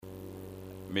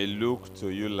may look to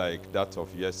you like that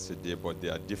of yesterday, but they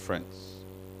are different.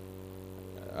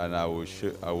 And I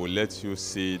will let you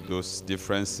see those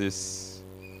differences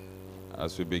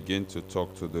as we begin to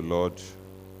talk to the Lord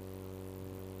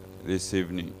this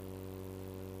evening.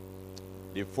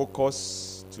 The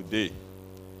focus today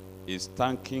is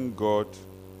thanking God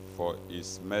for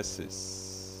His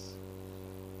mercies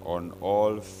on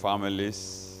all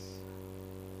families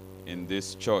in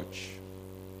this church.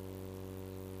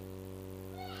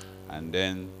 And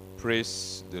then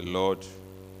praise the Lord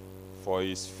for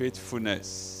His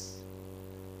faithfulness.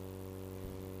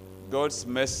 God's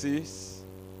mercies,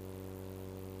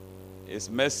 His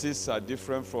mercies are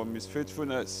different from His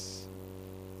faithfulness.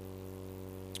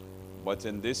 But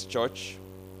in this church,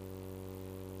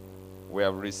 we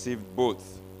have received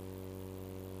both.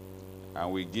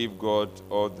 And we give God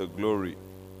all the glory.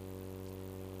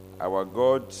 Our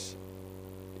God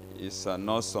is an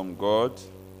awesome God.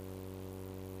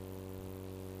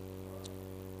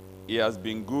 He has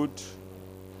been good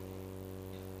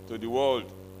to the world,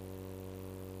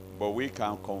 but we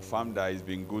can confirm that He's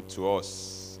been good to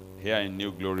us here in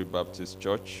New Glory Baptist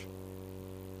Church.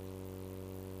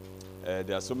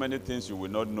 There are so many things you will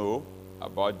not know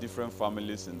about different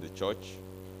families in the church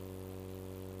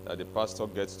that the pastor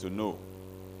gets to know.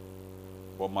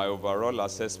 But my overall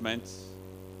assessment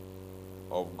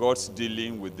of God's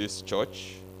dealing with this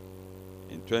church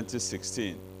in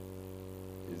 2016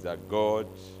 is that God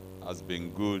has been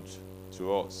good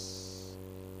to us.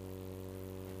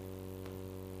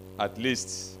 At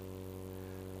least,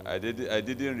 I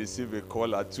didn't receive a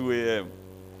call at 2 a.m.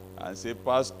 and say,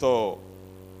 Pastor,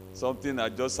 something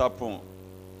had just happened.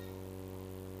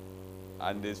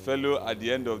 And this fellow at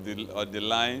the end of the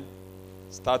line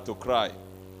start to cry.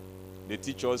 The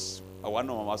teachers,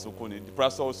 the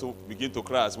pastor also begin to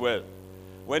cry as well.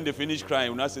 When they finish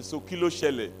crying, we now say, so kilo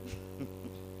shele.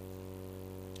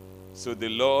 So the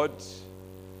Lord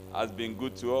has been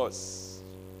good to us.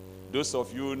 Those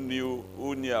of you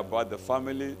who knew about the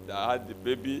family that had the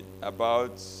baby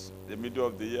about the middle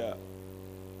of the year,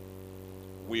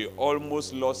 we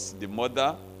almost lost the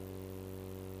mother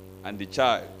and the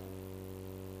child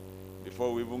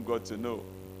before we even got to know.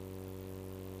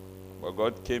 But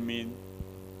God came in,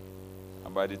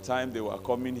 and by the time they were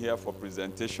coming here for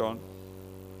presentation,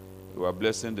 we were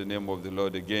blessing the name of the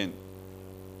Lord again.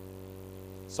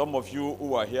 Some of you who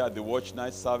were here at the watch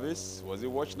night service, was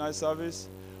it watch night service?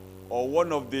 Or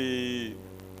one of the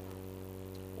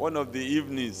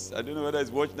evenings, I don't know whether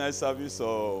it's watch night service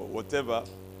or whatever,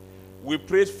 we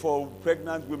prayed for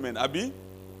pregnant women, Abi?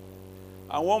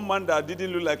 And one man that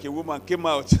didn't look like a woman came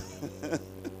out.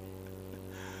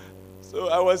 So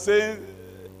I was saying,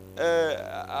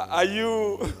 are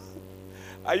you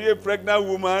a pregnant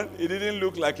woman? He didn't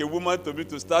look like a woman to me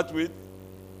to start with.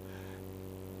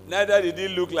 Neither did he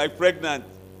look like pregnant.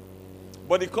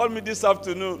 But he called me this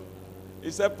afternoon. He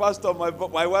said, Pastor,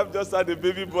 my wife just had a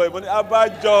baby boy. But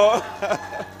Abajo.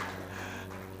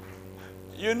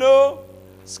 You know,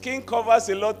 skin covers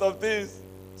a lot of things.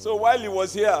 So while he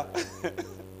was here,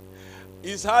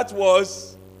 his heart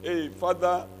was, hey,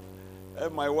 Father,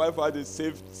 my wife had a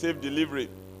safe delivery.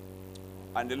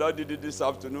 And the Lord did it this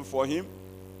afternoon for him.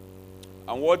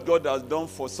 And what God has done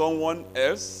for someone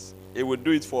else, He will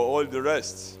do it for all the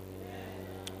rest.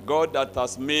 God that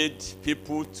has made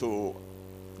people to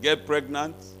get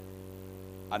pregnant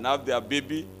and have their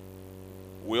baby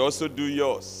will also do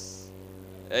yours.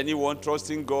 Anyone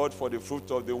trusting God for the fruit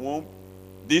of the womb,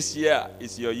 this year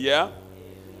is your year.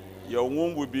 Your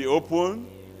womb will be open.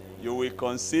 You will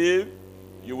conceive.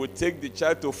 You will take the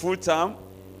child to full term.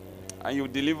 And you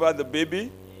deliver the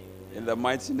baby in the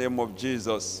mighty name of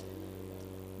Jesus.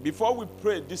 Before we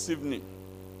pray this evening,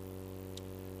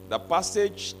 the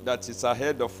passage that is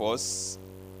ahead of us,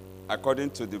 according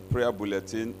to the prayer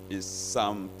bulletin, is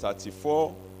Psalm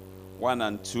 34, 1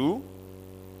 and 2,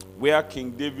 where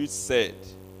King David said,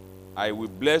 I will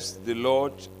bless the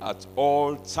Lord at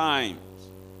all times,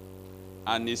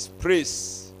 and His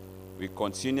praise will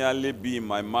continually be in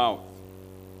my mouth.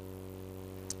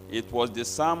 It was the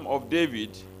Psalm of David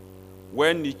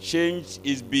when he changed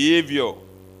his behavior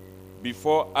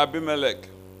before Abimelech,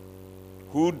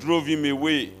 who drove him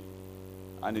away,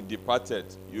 and he departed.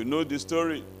 You know the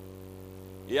story.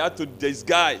 He had to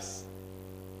disguise.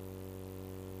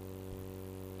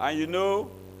 And you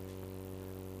know,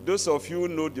 those of you who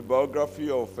know the biography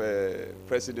of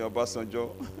President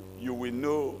Obasanjo, you will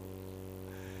know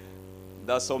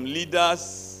that some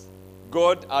leaders,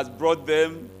 God has brought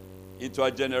them into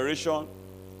a generation,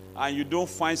 and you don't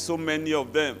find so many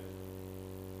of them.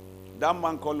 That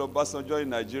man called Obasanjo in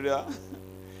Nigeria,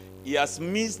 He has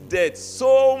missed death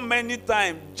so many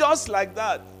times, just like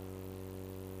that.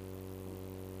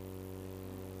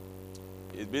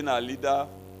 He's been our leader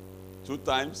 2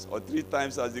 times or 3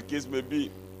 times, as the case may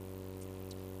be.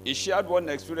 He shared one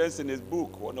experience in his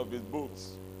book, one of his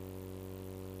books.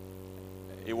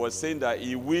 He was saying that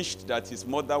he wished that his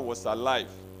mother was alive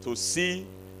to see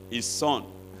his son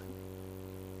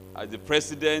as the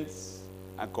president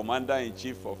and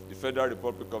commander-in-chief of the Federal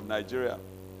Republic of Nigeria.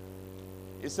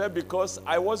 He said, because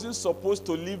I wasn't supposed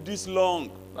to live this long.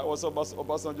 That was what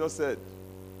Obasanjo said.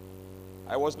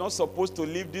 I was not supposed to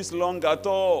live this long at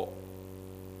all.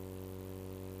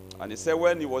 And he said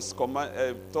when he was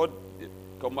commanding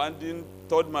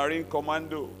 3rd Marine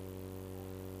Commando,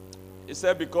 he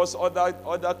said because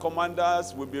other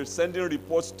commanders will be sending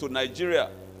reports to Nigeria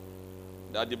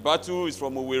that the battle is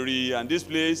from Owerri and this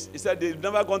place. He said they've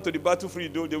never gone to the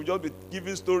battlefield, though. They will just be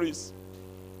giving stories.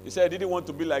 He said he didn't want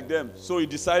to be like them, so he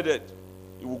decided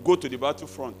he would go to the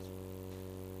battlefront.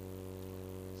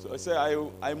 So I said,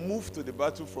 I moved to the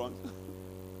battlefront.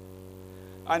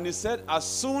 And he said, as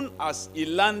soon as he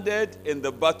landed in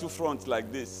the battlefront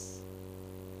like this,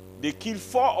 they killed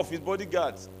 4 of his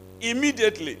bodyguards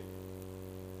immediately.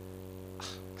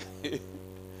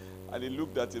 And he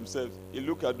looked at himself. He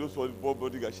looked at those 4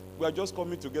 bodyguards. We are just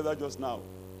coming together just now.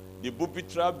 The booby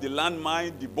trap, the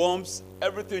landmine, the bombs,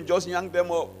 everything just yanked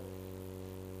them up.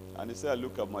 And he said, I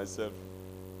look at myself.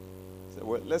 I said,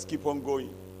 well, let's keep on going.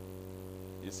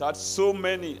 He's had so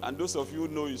many, and those of you who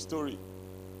know his story,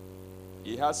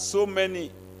 he has so many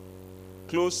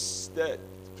close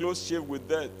shave with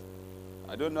death.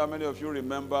 I don't know how many of you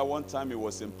remember one time he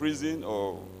was in prison,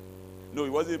 or no, he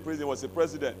wasn't in prison, he was a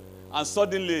president. And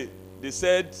suddenly they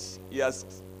said he has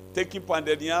taken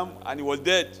pounded yam and he was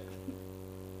dead.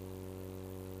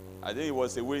 I think he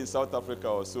was away in South Africa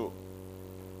or so.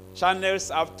 Channels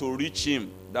have to reach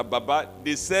him. That Baba,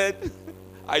 they said,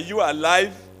 are you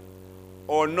alive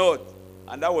or not?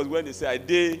 And that was when they said, I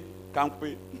did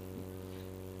Kampe.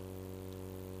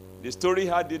 The story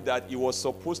had it that he was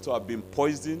supposed to have been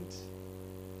poisoned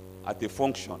at a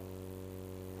function.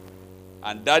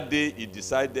 And that day he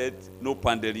decided, no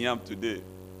pounded yam today.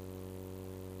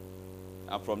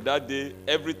 And from that day,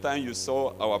 every time you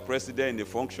saw our president in the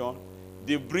function,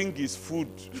 they bring his food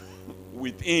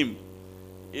with him.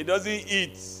 He doesn't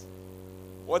eat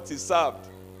what is served.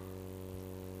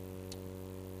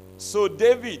 So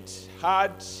David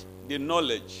had the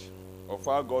knowledge of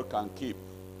how God can keep.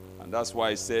 And that's why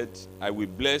he said, I will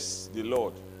bless the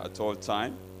Lord at all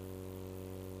times,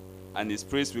 and his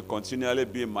praise will continually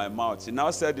be in my mouth. He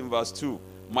now said in verse 2,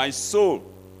 my soul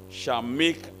shall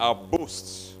make a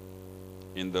boast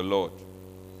in the Lord.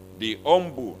 The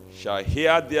humble shall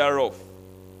hear thereof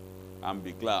and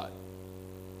be glad.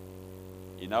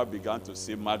 He now began to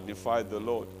say, magnify the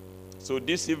Lord. So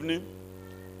this evening,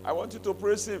 I want you to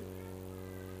praise him.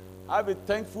 Have a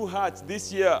thankful heart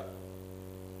this year.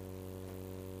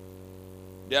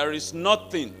 There is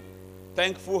nothing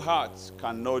thankful heart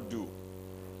cannot do.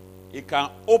 It can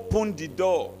open the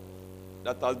door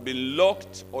that has been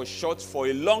locked or shut for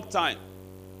a long time.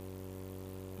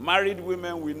 Married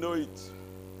women, we know it.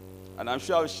 And I'm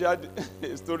sure I've shared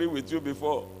a story with you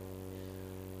before.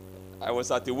 I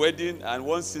was at a wedding, and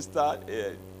one sister,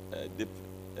 the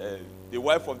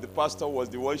wife of the pastor, was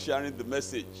the one sharing the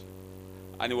message.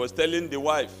 And he was telling the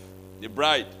wife, the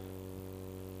bride,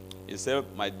 he said,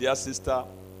 my dear sister,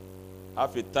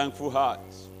 have a thankful heart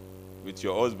with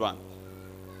your husband.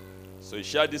 So he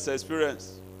shared this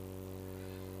experience.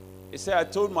 He said, I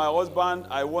told my husband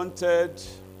I wanted,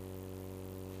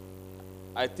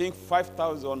 I think,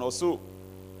 5,000 or so.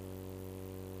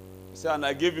 He said, and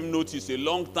I gave him notice a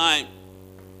long time.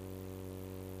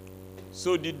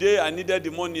 So the day I needed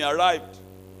the money arrived.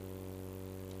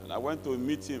 And I went to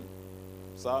meet him.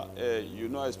 Sir, you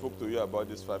know I spoke to you about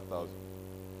this 5,000.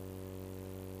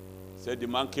 He said the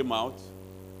man came out.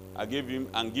 I gave him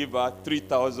and gave her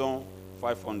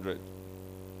 3,500.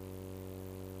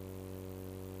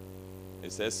 He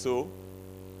said, so,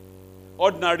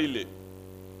 ordinarily,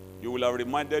 you will have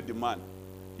reminded the man,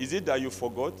 is it that you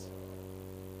forgot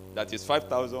that it's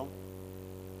 5,000? Or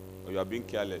you are being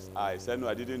careless? I said, no,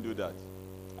 I didn't do that.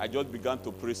 I just began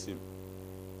to praise him.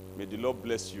 May the Lord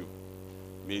bless you.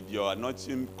 May your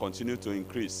anointing continue to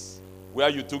increase. Where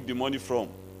you took the money from,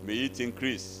 may it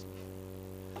increase.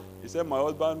 He said, my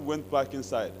husband went back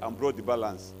inside and brought the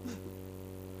balance.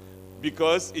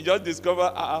 Because he just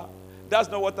discovered, that's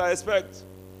not what I expect.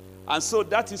 And so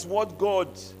that is what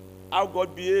how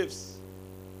God behaves.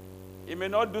 He may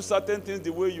not do certain things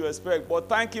the way you expect, but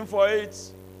thank him for it.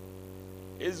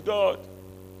 It's God.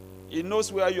 He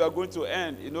knows where you are going to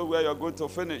end. He knows where you are going to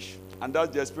finish. And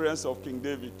that's the experience of King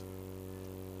David.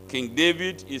 King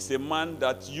David is a man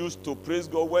that used to praise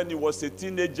God when he was a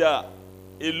teenager,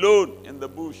 alone in the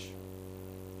bush.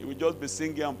 He would just be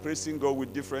singing and praising God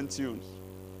with different tunes.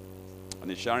 And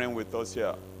he's sharing with us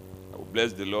here. I will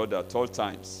bless the Lord at all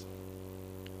times.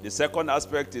 The second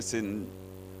aspect is in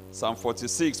Psalm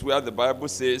 46, where the Bible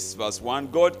says, verse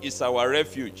 1, God is our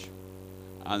refuge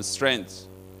and strength,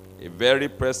 a very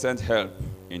present help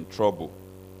in trouble.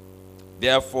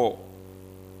 Therefore,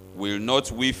 will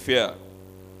not we fear,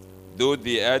 though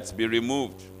the earth be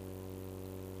removed,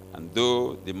 and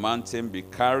though the mountain be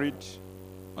carried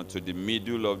unto the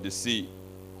middle of the sea,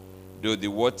 though the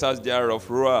waters thereof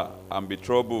roar and be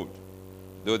troubled,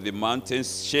 though the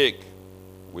mountains shake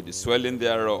with the swelling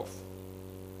thereof.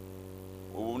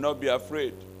 We will not be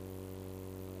afraid.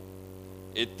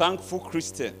 A thankful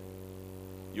Christian,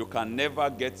 you can never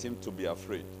get him to be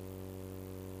afraid.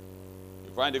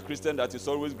 You find a Christian that is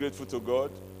always grateful to God,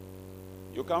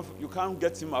 you can't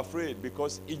get him afraid,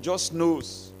 because he just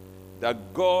knows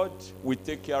that God will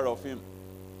take care of him.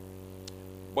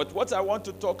 But what I want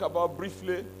to talk about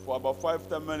briefly for about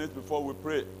 5-10 minutes before we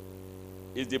pray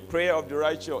is the prayer of the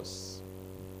righteous.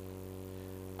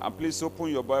 And please open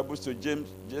your Bibles to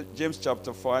James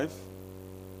chapter 5,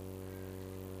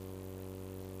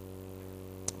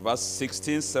 verse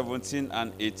 16, 17,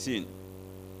 and 18.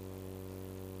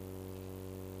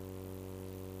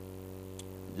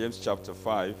 James chapter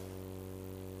 5,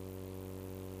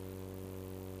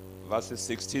 verses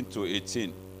 16 to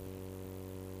 18.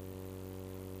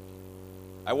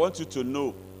 I want you to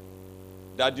know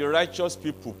that the righteous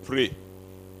people pray.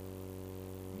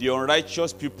 The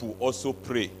unrighteous people also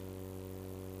pray.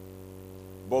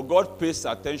 But God pays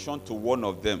attention to one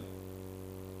of them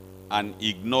and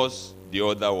ignores the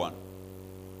other one.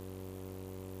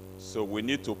 So we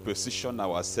need to position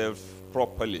ourselves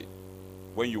properly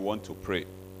when you want to pray.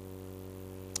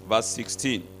 Verse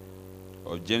 16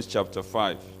 of James chapter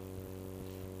 5.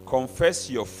 Confess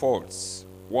your faults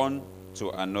one to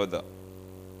another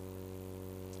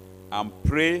and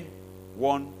pray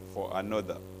one for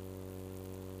another.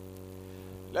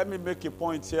 Let me make a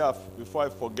point here before I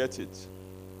forget it.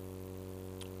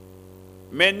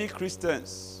 Many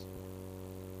Christians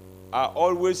are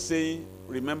always saying,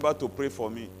 remember to pray for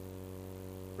me.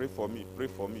 Pray for me, pray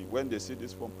for me. When they see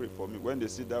this one, pray for me. When they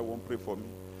see that one, pray for me.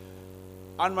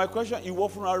 And my question is,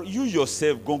 you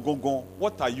yourself, go.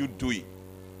 What are you doing?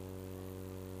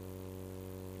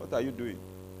 What are you doing?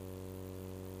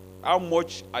 How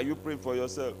much are you praying for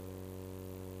yourself?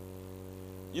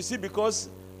 You see, because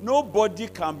nobody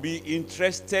can be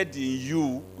interested in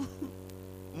you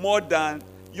more than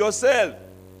yourself.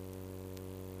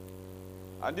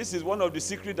 And this is one of the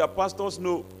secrets that pastors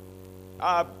know.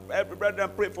 Every brethren,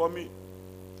 pray for me.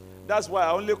 That's why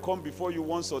I only come before you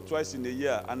once or twice in a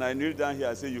year, and I kneel down here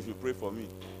and say, you should pray for me.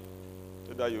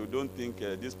 So that you don't think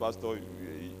this pastor,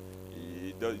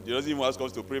 he doesn't even ask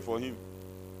us to pray for him.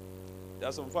 There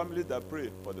are some families that pray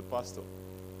for the pastor.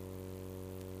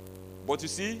 But you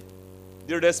see,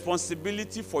 the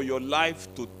responsibility for your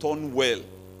life to turn well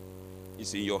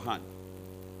is in your hand.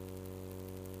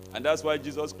 And that's why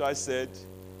Jesus Christ said,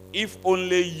 if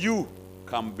only you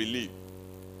can believe,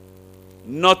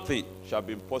 nothing shall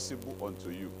be impossible unto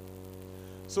you.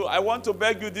 So I want to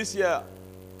beg you this year,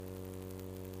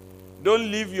 don't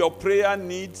leave your prayer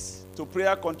needs to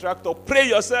prayer contractor. Pray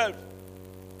yourself.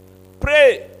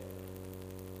 Pray.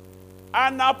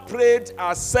 Anna prayed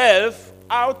herself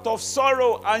out of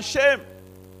sorrow and shame.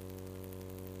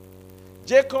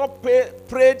 Jacob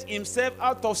prayed himself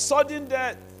out of sudden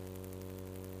death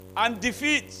and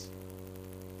defeat.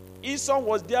 Esau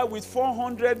was there with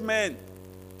 400 men.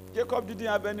 Jacob didn't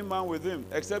have any man with him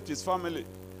except his family.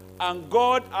 And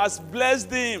God has blessed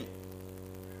him.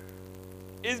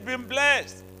 He's been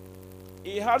blessed.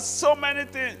 He had so many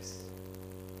things.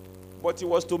 But he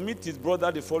was to meet his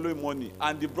brother the following morning.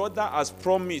 And the brother has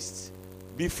promised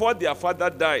before their father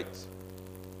died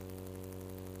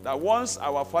that once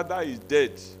our father is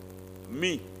dead,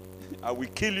 I will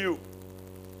kill you.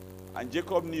 And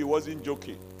Jacob knew he wasn't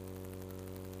joking.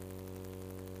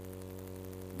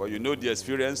 But you know the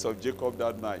experience of Jacob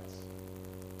that night.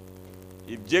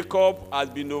 If Jacob has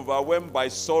been overwhelmed by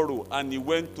sorrow and he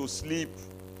went to sleep,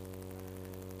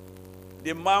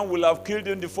 the man will have killed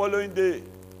him the following day.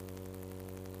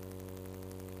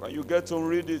 When you get to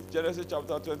read it, Genesis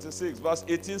chapter 26, verse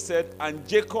 18 said, and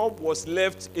Jacob was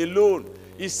left alone.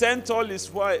 He sent all his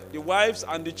the wives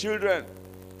and the children.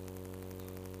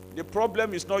 The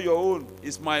problem is not your own,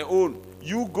 it's my own.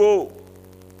 You go.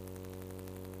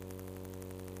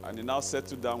 And he now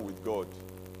settled down with God.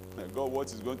 God, what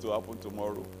is going to happen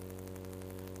tomorrow?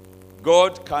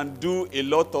 God can do a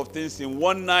lot of things in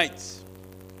one night.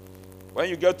 When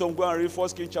you get home, go and read 1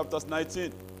 Kings chapter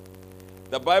 19.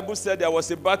 The Bible said there was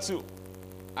a battle,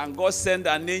 and God sent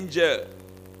an angel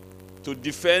to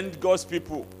defend God's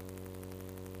people.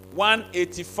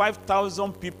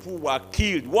 185,000 people were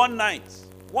killed one night.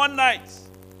 One night.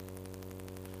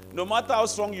 No matter how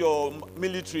strong your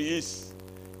military is,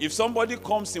 if somebody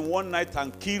comes in one night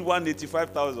and kills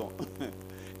 185,000,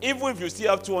 even if you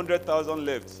still have 200,000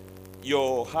 left,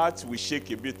 your heart will shake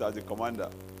a bit as a commander.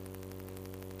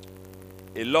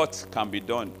 A lot can be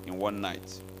done in one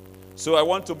night. So I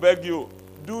want to beg you,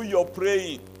 do your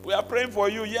praying. We are praying for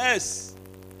you, yes.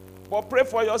 But pray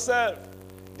for yourself.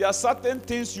 There are certain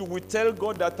things you will tell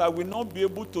God that I will not be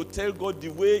able to tell God the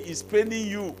way it's paining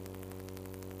you.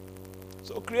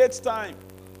 So create time.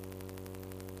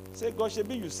 Say, God,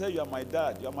 Shebi, you say you are my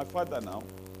dad, you are my father now.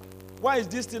 Why is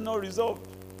this thing not resolved?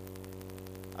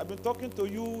 I've been talking to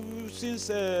you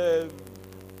since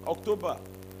October.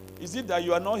 Is it that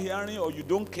you are not hearing, or you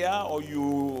don't care, or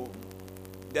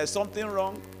there's something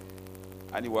wrong?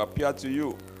 And it will appear to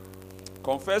you.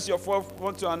 Confess your fault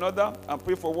one to another and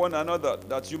pray for one another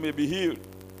that you may be healed.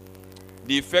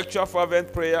 The effectual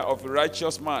fervent prayer of a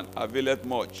righteous man availeth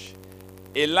much.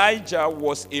 Elijah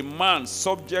was a man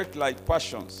subject like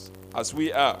passions, as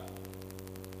we are.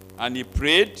 And he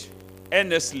prayed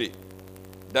earnestly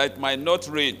that it might not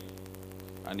rain.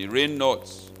 And it rained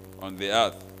not on the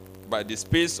earth by the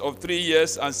space of 3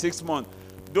 years and 6 months.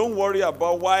 Don't worry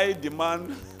about why the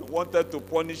man wanted to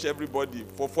punish everybody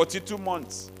for 42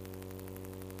 months.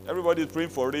 Everybody is praying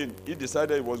for rain. He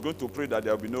decided he was going to pray that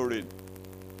there will be no rain.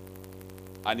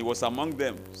 And he was among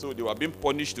them. So they were being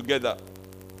punished together.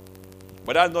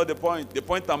 But that's not the point. The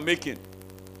point I'm making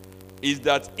is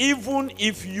that even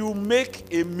if you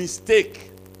make a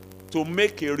mistake to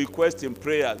make a request in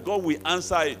prayer, God will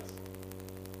answer it.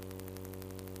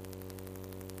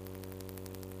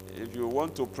 If you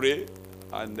want to pray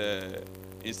and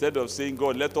instead of saying,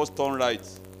 God, let us turn right,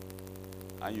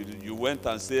 and you went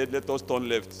and said, let us turn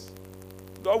left,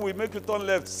 God will make you turn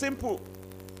left. Simple.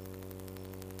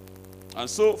 And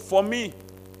so for me,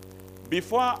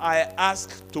 before I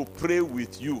ask to pray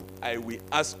with you, I will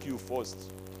ask you first.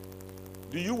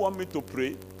 Do you want me to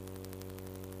pray?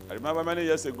 I remember many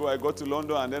years ago, I got to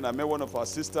London and then I met one of our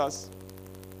sisters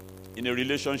in a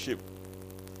relationship.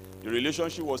 The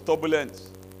relationship was turbulent.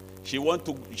 She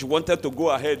wanted to go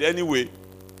ahead anyway.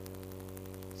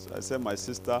 So I said, my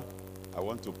sister, I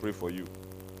want to pray for you.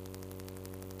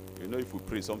 You know, if we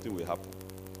pray, something will happen.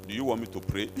 Do you want me to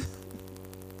pray?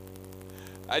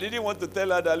 I didn't want to tell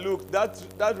her that, look,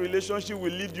 that relationship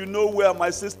will lead you nowhere, my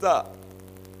sister.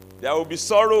 There will be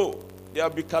sorrow. There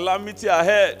will be calamity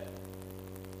ahead.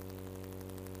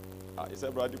 He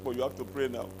said, Brother Dipo, you have to pray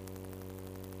now.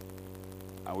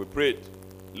 And we prayed.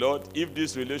 Lord, if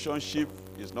this relationship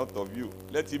is not of you,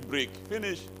 let it break.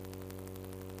 Finish.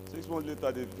 6 months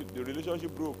later, the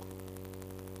relationship broke.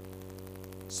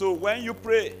 So when you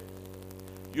pray,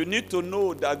 you need to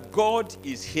know that God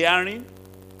is hearing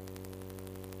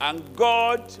and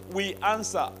God will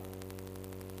answer.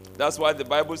 That's why the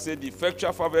Bible said the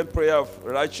effectual fervent prayer of a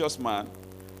righteous man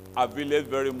availeth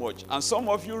very much. And some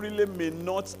of you really may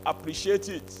not appreciate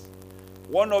it.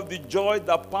 One of the joy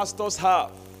that pastors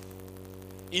have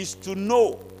is to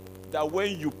know that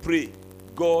when you pray,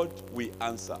 God will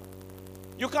answer.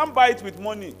 You can't buy it with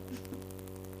money.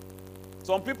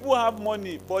 Some people have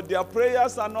money, but their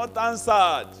prayers are not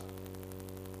answered.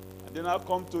 And then I'll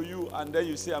come to you, and then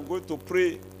you say, I'm going to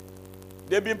pray.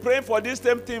 They've been praying for this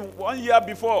same thing 1 year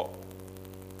before.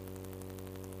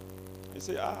 You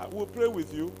say, we'll pray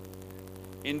with you.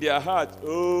 In their heart,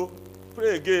 oh,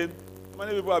 pray again.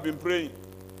 Many people have been praying.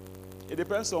 It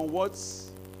depends on what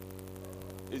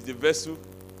is the vessel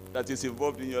that is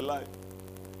involved in your life.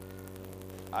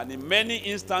 And in many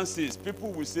instances,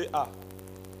 people will say,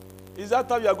 is that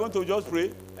how you are going to just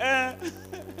pray?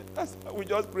 That's how we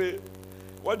just pray.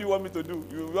 What do you want me to do?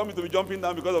 You want me to be jumping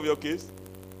down because of your case?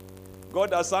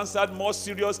 God has answered more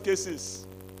serious cases.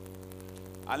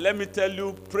 And let me tell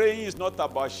you, praying is not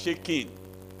about shaking.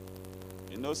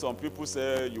 You know, some people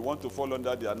say you want to fall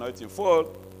under the anointing.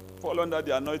 Fall under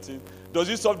the anointing. Does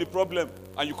it solve the problem?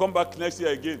 And you come back next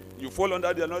year again. You fall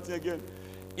under the anointing again.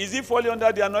 Is it falling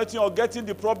under the anointing or getting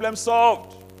the problem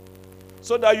solved?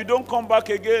 So that you don't come back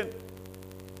again.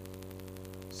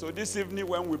 So this evening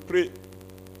when we pray,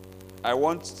 I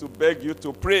want to beg you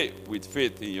to pray with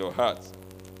faith in your heart.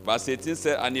 Verse 18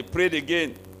 said, and he prayed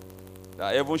again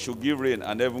that heaven should give rain,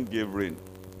 and heaven gave rain.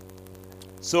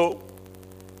 So,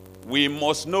 we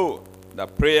must know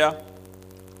that prayer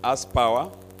has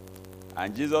power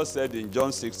And Jesus said in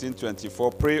John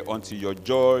 16:24, pray until your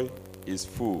joy is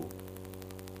full.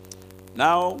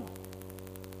 Now,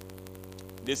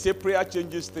 they say prayer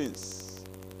changes things.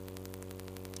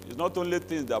 It's not only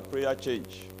things that prayer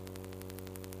change.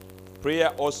 Prayer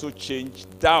also changes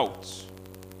doubt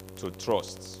to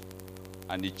trust.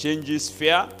 And it changes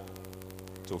fear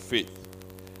to faith.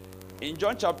 In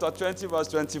John chapter 20, verse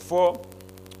 24,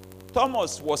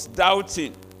 Thomas was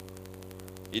doubting.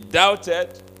 He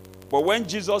doubted, but when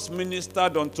Jesus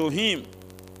ministered unto him,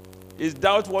 his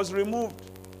doubt was removed.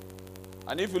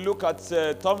 And if you look at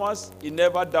Thomas, he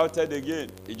never doubted again.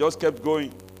 He just kept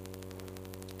going.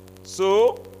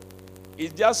 So,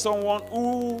 it's just someone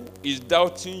who is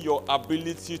doubting your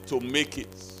ability to make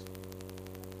it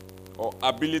or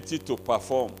ability to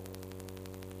perform.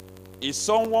 Is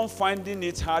someone finding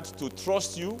it hard to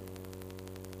trust you?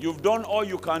 You've done all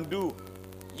you can do,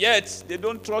 yet they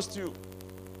don't trust you.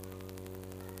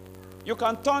 You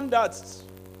can turn that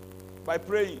by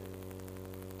praying.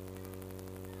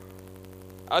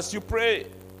 As you pray,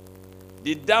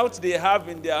 the doubt they have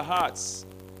in their hearts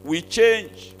will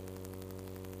change.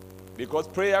 Because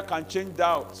prayer can change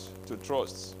doubt to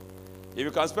trust. If you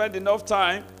can spend enough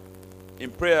time in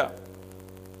prayer,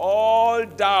 all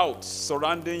doubts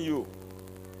surrounding you,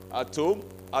 at home,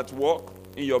 at work,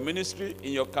 in your ministry,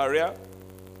 in your career,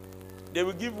 they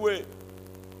will give way.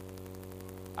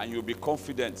 And you'll be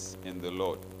confident in the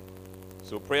Lord.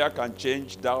 So prayer can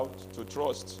change doubt to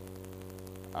trust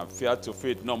and fear to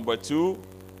faith. Number 2,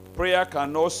 prayer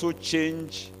can also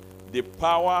change the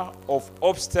power of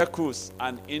obstacles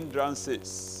and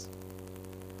hindrances.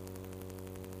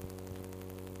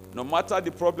 No matter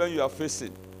the problem you are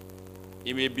facing,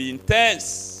 it may be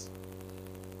intense.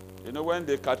 You know, when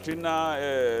the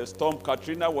storm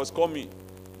Katrina was coming,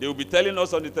 they will be telling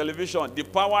us on the television, the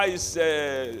power is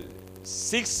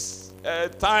 6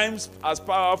 times as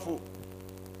powerful.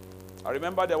 I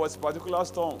remember there was a particular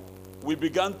storm. We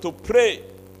began to pray,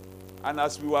 and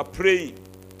as we were praying,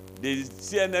 the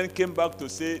CNN came back to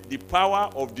say the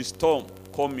power of the storm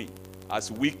coming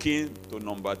has weakened to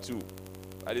number 2.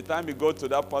 By the time we go to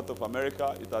that part of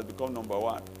America, it has become number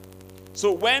 1.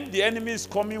 So when the enemy is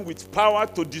coming with power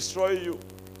to destroy you,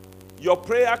 your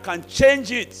prayer can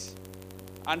change it,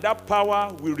 and that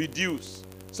power will reduce,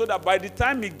 so that by the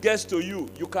time it gets to you,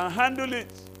 you can handle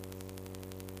it.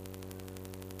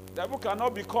 The devil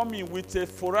cannot be coming with a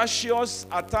ferocious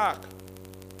attack,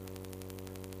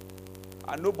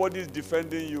 and nobody is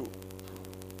defending you.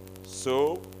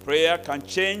 So prayer can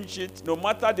change it, no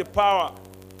matter the power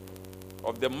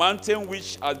of the mountain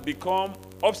which has become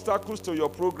obstacles to your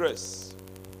progress,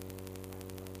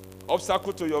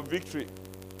 obstacle to your victory.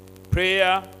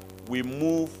 Prayer will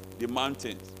move the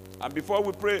mountains. And before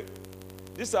we pray,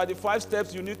 these are the 5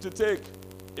 steps you need to take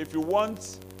if you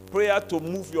want prayer to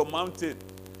move your mountain.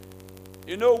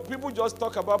 You know, people just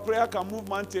talk about prayer can move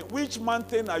mountain. Which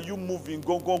mountain are you moving?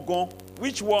 Go, go, go.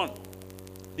 Which one?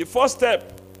 The first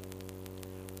step,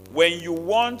 when you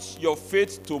want your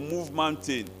faith to move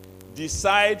mountain,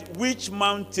 decide which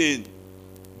mountain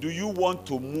do you want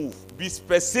to move. Be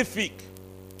specific.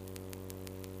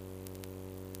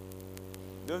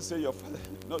 Don't say your father,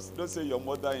 don't say your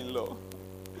mother-in-law.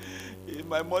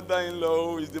 My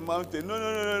mother-in-law is the mountain.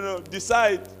 No.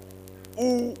 Decide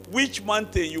which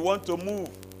mountain you want to move.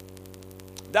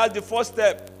 That's the first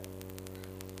step.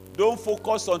 Don't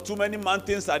focus on too many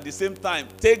mountains at the same time.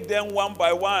 Take them one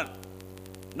by one.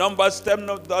 Step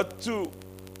number 2.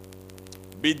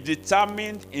 Be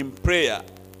determined in prayer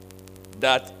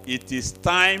that it is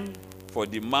time for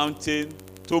the mountain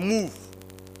to move.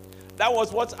 That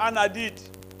was what Anna did.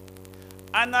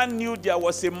 Anna knew there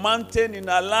was a mountain in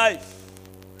her life.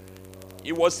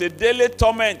 It was a daily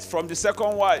torment from the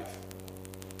second wife.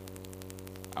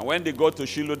 And when they got to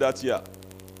Shiloh that year,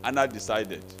 Anna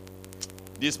decided,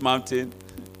 this mountain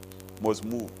must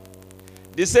move.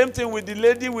 The same thing with the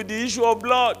lady with the issue of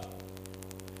blood.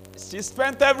 She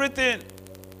spent everything.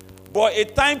 But a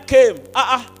time came,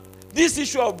 this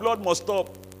issue of blood must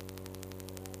stop.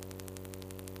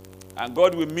 And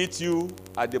God will meet you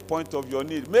at the point of your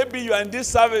need. Maybe you are in this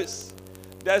service.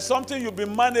 There's something you've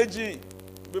been managing.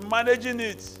 You've been managing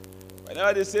it.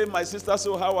 Whenever they say, my sister,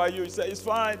 so how are you? You say, it's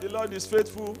fine. The Lord is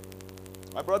faithful.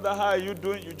 My brother, how are you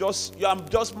doing? I'm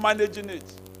just managing it.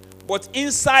 But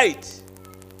inside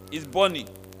is burning.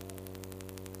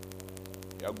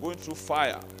 You are going through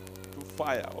fire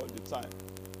all the time.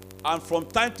 And from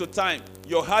time to time,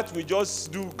 your heart will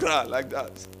just do gra like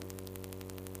that.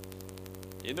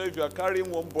 You know, if you are carrying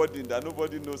one burden that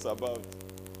nobody knows about,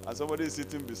 and somebody is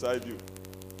sitting beside you,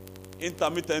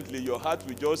 intermittently your heart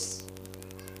will just,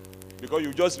 because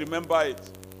you just remember it.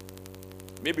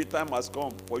 Maybe time has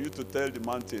come for you to tell the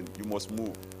mountain, you must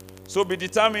move. So be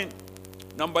determined.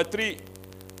 Number 3,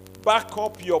 back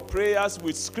up your prayers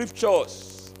with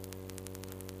scriptures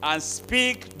and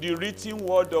speak the written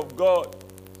word of God.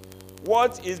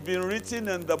 What is being written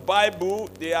in the Bible,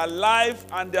 they are life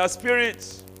and they are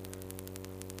spirit.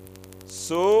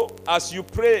 So as you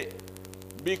pray,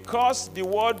 because the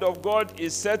word of God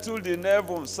is settled in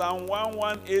heaven, Psalm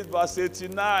 118 verse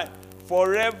 89,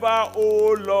 forever,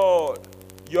 O Lord,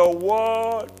 your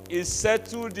word is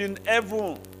settled in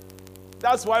heaven.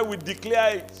 That's why we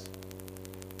declare it.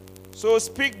 So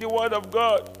speak the word of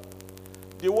God.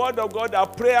 The word of God, our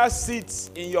prayer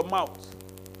sits in your mouth.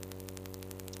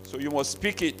 So you must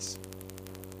speak it.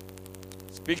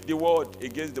 Speak the word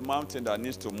against the mountain that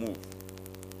needs to move.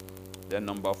 Then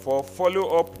number 4,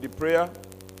 follow up the prayer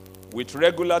with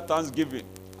regular thanksgiving.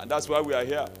 And that's why we are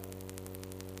here.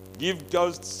 Give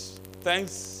God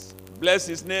thanks. Bless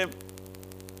his name.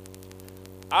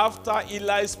 After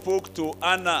Eli spoke to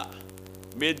Anna,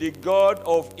 may the God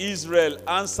of Israel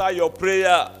answer your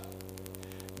prayer.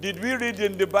 Did we read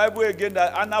in the Bible again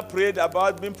that Anna prayed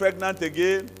about being pregnant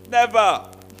again? Never.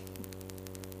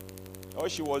 All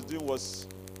she was doing was,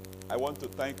 I want to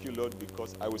thank you, Lord,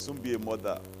 because I will soon be a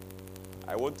mother.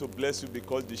 I want to bless you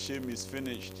because the shame is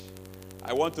finished.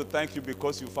 I want to thank you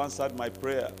because you've answered my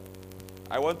prayer.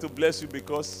 I want to bless you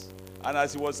because, and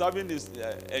as she was having this,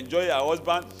 enjoy her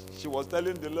husband, she was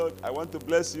telling the Lord, I want to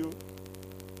bless you.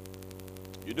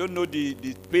 You don't know the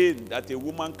pain that a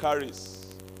woman carries.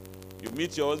 You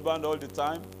meet your husband all the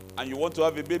time, and you want to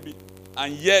have a baby,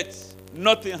 and yet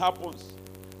nothing happens.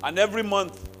 And every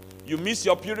month, you miss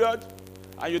your period,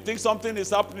 and you think something is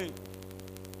happening.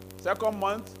 Second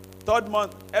month, third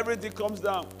month, everything comes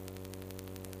down.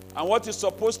 And what is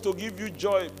supposed to give you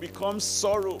joy becomes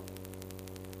sorrow.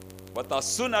 But as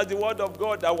soon as the word of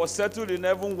God that was settled in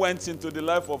heaven went into the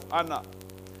life of Anna,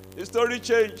 the story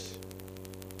changed.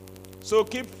 So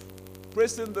keep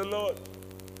praising the Lord.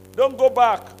 Don't go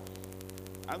back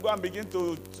and go and begin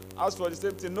to ask for the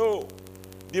same thing. No.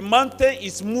 The mountain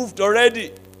is moved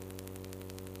already.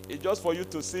 It's just for you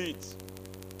to see it.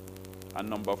 And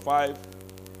number 5,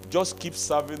 just keep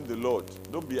serving the Lord.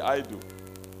 Don't be idle.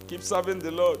 Keep serving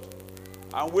the Lord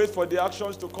and wait for the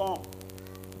actions to come.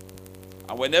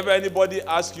 And whenever anybody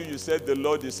asks you, you said the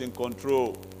Lord is in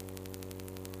control.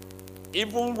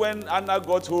 Even when Anna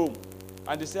got home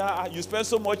and they say, you spent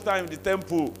so much time in the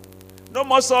temple. No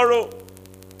more sorrow.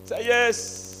 Say,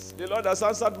 yes, the Lord has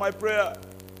answered my prayer.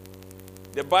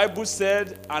 The Bible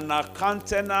said, and her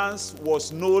countenance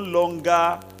was no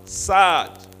longer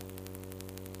sad.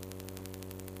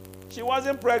 She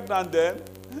wasn't pregnant then,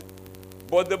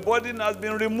 but the burden has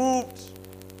been removed.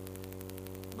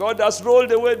 God has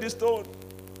rolled away the stone.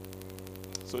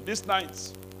 So this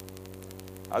night,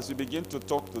 as we begin to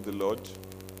talk to the Lord,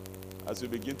 as we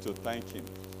begin to thank him,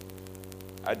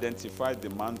 identify the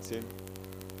mountain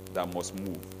that must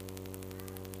move.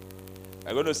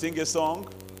 I'm going to sing a song.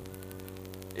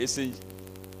 It's in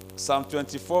Psalm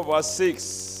 24 verse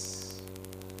 6.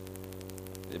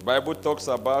 The Bible talks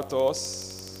about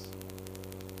us.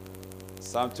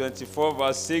 Psalm 24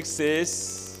 verse 6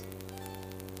 says,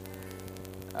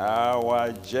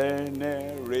 our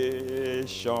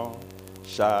generation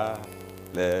shall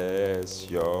bless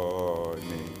your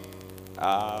name.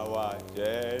 Our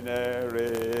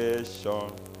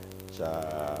generation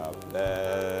shall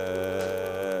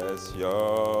bless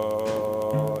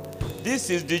your. This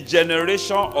is the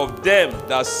generation of them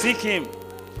that seek him,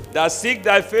 that seek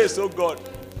thy face, O God,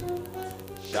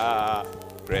 shall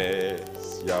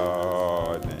praise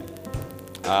your name.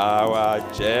 Our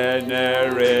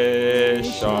generation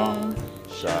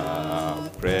shall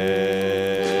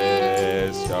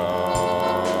praise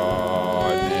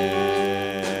your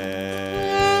name.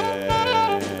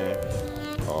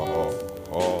 Oh,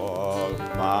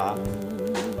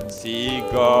 Almighty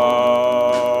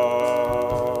God,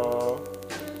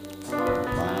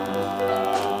 Almighty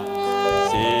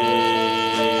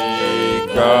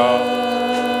God.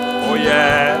 Oh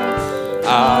yeah,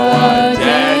 our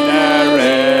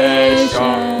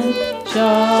generation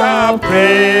shall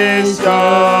praise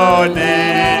your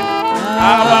name.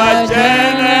 Our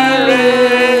generation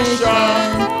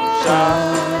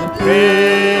shall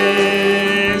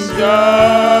praise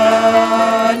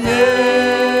your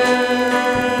name.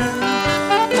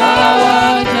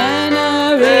 Our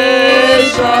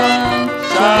generation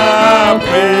shall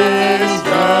praise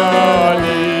your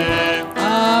name.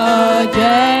 Our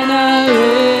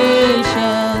generation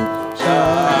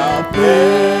shall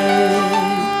praise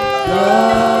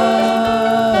your.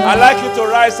 I'd like you to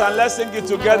rise and let's sing it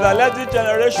together. Let this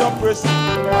generation praise.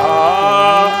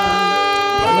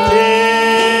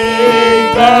 King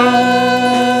God,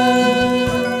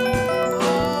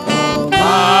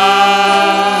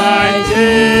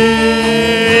 mighty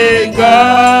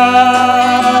God,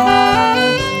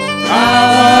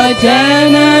 our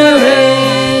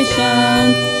generation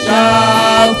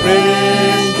shall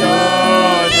praise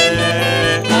your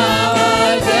name.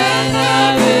 Our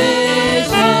generation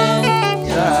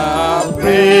shall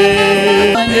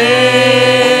praise your name.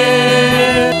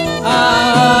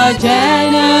 Our generation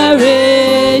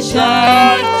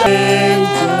praise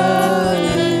your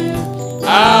name.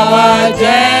 Our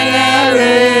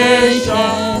generation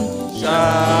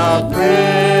shall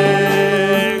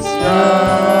praise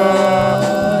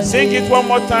your. Sing it one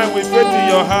more time with faith in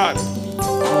your heart.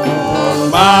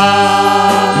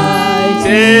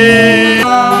 Almighty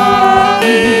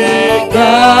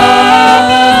God,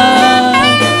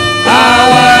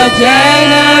 our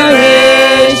generation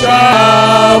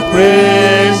shall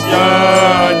praise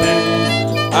your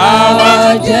name.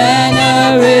 Our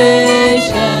generation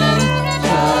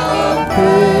shall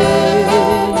praise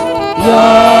your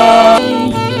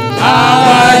name.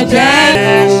 Our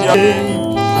generation.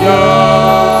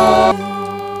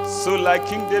 So like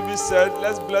King David said,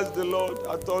 let's bless the Lord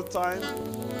at all times.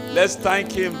 Let's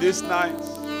thank him this night.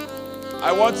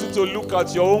 I want you to look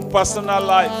at your own personal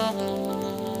life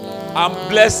and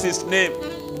bless his name.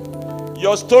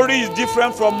 Your story is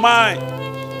different from mine.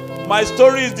 My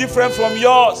story is different from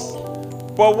yours.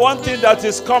 But one thing that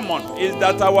is common is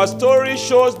that our story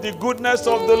shows the goodness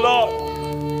of the Lord,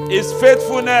 his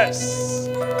faithfulness.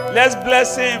 Let's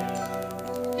bless him.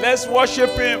 Let's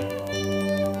worship him.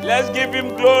 Let's give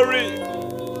him glory.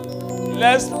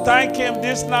 Let's thank him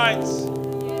this night.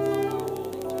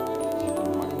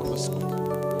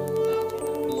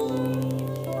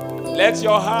 Let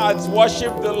your hearts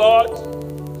worship the Lord.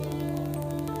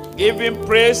 Give him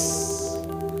praise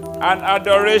and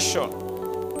adoration.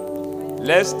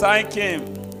 Let's thank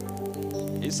him.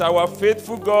 He's our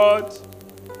faithful God.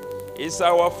 He's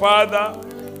our Father.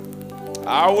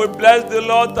 I will bless the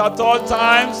Lord at all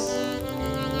times.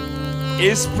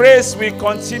 His praise will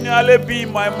continually be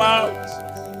in my mouth.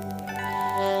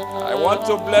 I want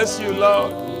to bless you,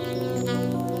 Lord.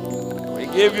 We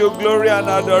give you glory and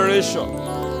adoration.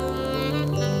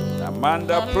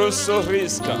 Amanda proso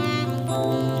riska.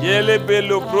 Yele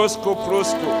belo brosco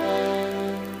prosco.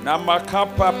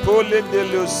 Namakapa pole de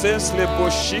losens le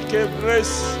boshike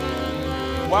bres.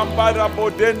 Wambara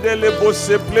bodende le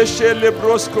bose pleche le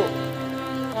brosco.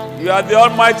 You are the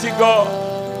Almighty God.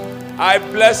 I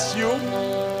bless you.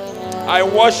 I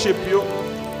worship you.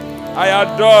 I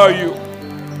adore you.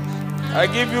 I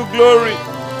give you glory.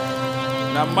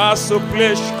 Namaso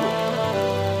pleshko.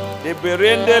 De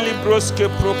berende libroske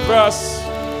propras.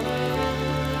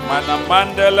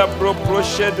 Manamandela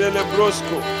proproche de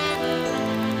lebrosco.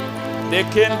 De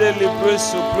kende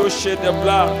libroso ploche de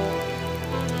bla.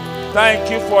 Thank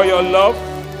you for your love.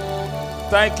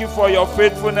 Thank you for your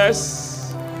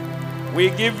faithfulness. We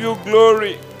give you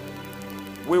glory.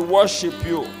 We worship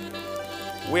you.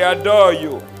 We adore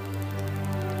you.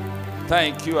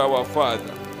 Thank you, our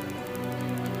Father.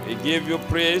 We give you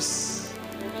praise.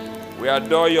 We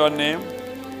adore your name.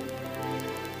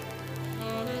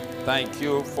 Thank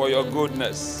you for your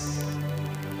goodness.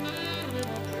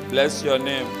 Bless your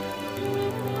name.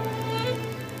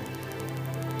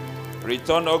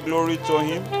 Return all glory to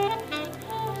him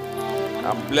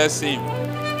and bless him.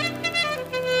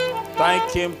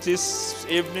 Thank him this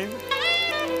evening.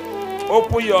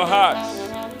 Open your heart.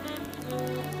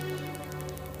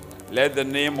 Let the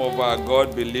name of our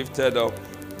God be lifted up.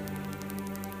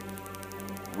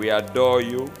 We adore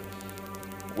you.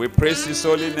 We praise his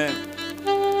holy name.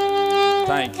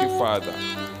 Thank you, Father.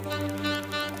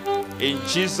 In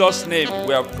Jesus' name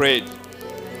we have prayed.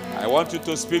 I want you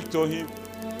to speak to him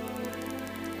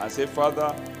and say,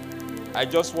 Father, I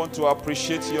just want to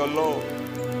appreciate your love.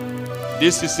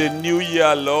 This is a new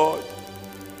year, Lord.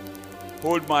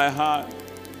 Hold my hand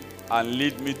and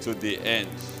lead me to the end.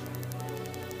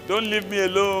 Don't leave me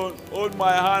alone. Hold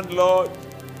my hand, Lord.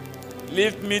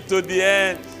 Lift me to the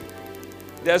end.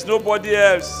 There's nobody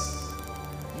else.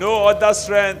 No other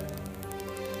strength.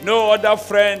 No other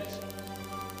friend.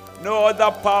 No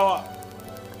other power.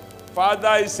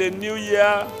 Father, it's a new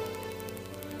year.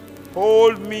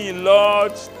 Hold me,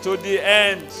 Lord, to the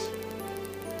end.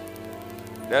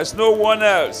 There's no one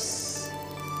else.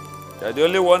 You're the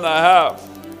only one I have.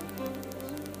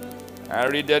 I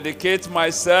rededicate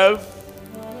myself,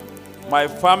 my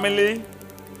family,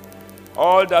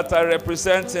 all that I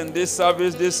represent in this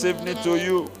service this evening to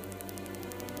you.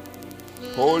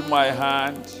 Hold my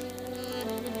hand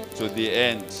to the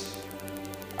end.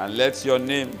 and let your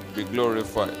name be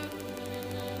glorified.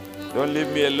 Don't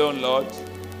leave me alone, Lord.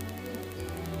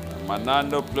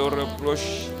 Manando plore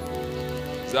plush.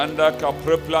 Zanda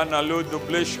kapreplan alu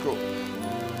dubleshko.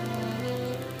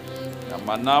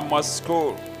 Manama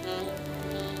sko.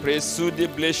 Presudi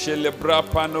bleshe lebra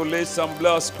panole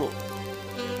samblasco.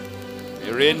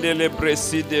 Mirende le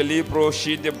presi de libro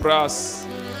shi de bras.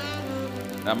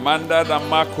 Namanda da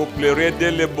mako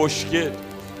plerede le boshke.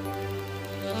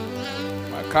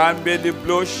 Makambe de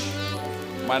blush.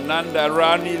 Mananda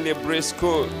rani le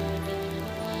bresco.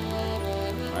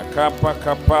 Makapa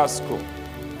kapasco.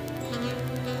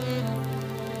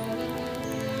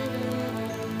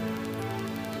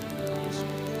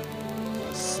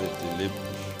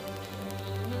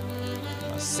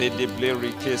 C'est de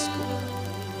blairy kesco.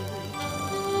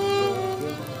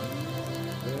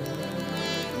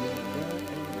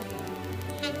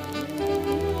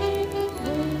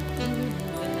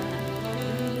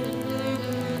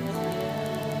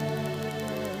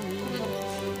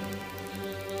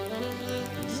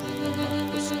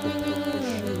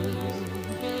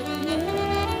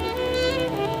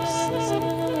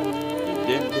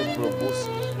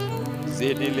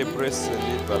 Zede le presse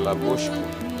lita la boshko.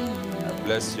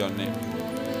 Bless your name.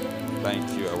 Thank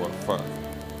you, our Father.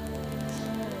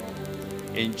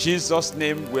 In Jesus'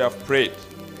 name we have prayed.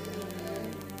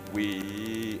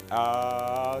 We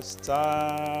are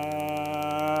standing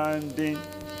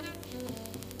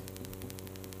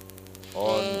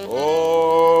on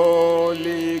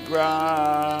holy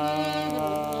ground.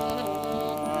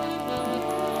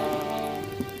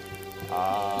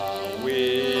 And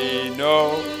we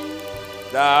know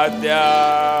that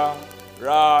there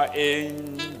are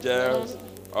angels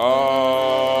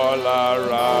all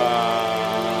around.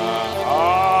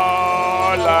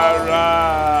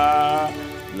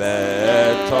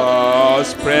 Let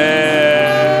us pray.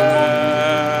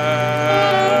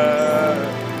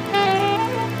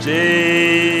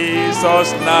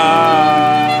 Jesus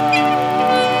now.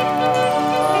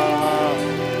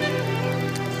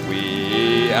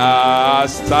 We are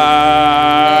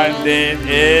standing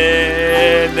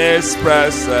in His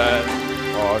presence.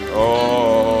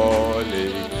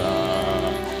 Olayinka,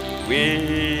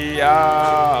 we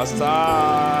are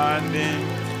standing,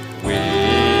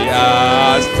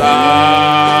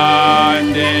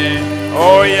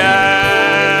 oh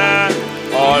yeah,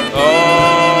 on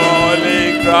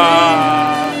holy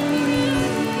ground.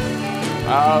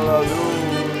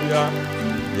 Hallelujah.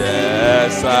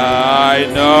 Yes, I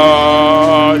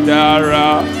know there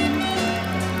are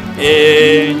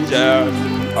angels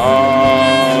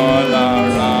all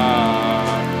around,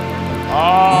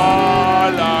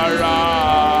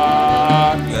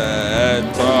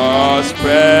 let us pray.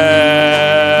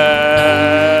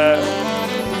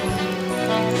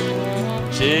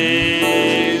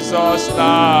 Jesus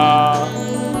now.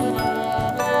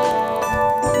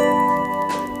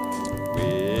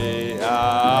 We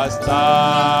are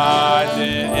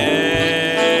standing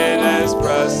in His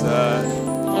presence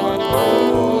on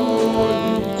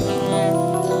holy.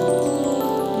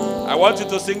 I want you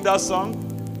to sing that song.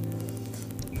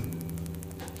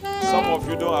 Some of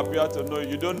you don't appear to know.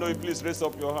 You don't know it, please raise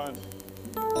up your hand.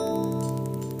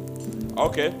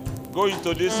 Okay. Go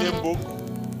into this hymn book.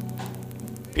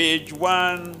 Page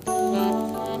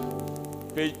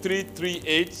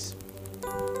 338.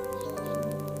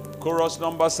 Chorus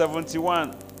number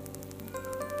 71.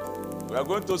 We are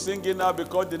going to sing it now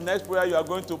because the next prayer you are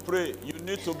going to pray, you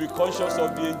need to be conscious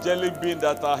of the angelic beings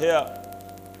that are here.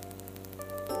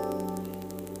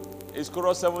 It's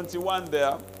chorus 71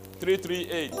 there.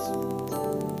 338.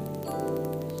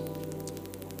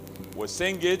 We'll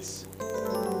sing it.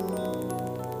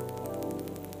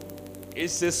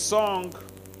 It's a song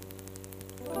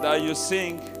that you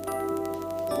sing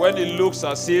when it looks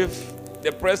as if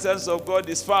the presence of God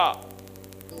is far.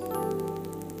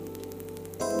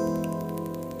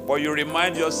 But you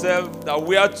remind yourself that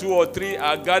where 2 or 3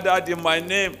 are gathered in my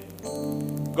name,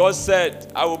 God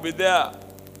said, I will be there.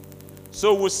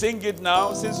 So we'll sing it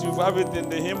now, since you have it in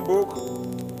the hymn book.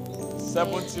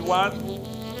 71.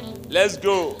 Let's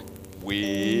go.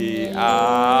 We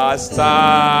are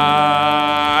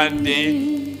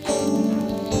standing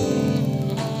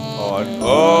on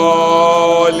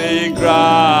holy ground,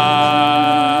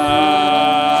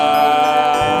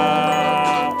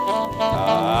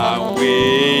 and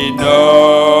we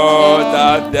know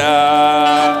that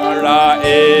there are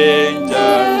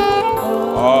angels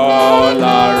all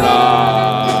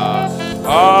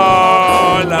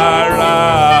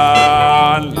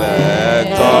around, let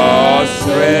us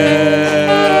pray.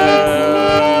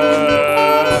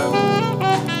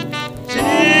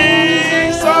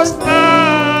 Jesus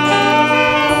now.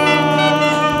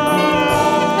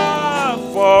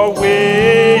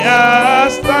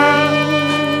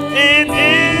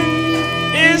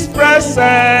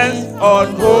 presence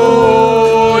on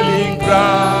holy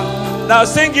ground. Now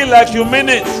sing it like you mean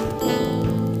it.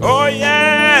 Oh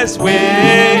yes, we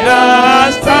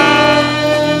are standing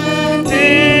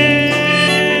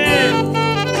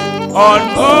on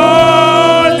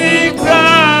holy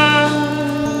ground,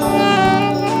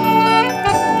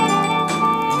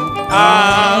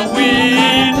 and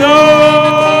we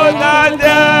know that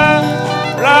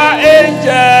there are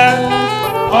angels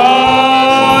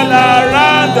all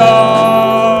around us.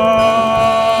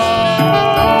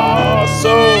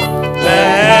 So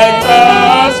let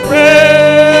us pray.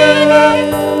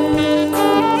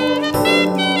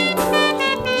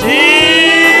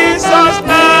 Jesus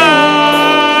now,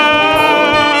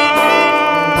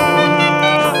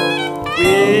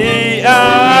 we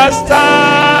are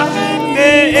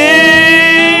standing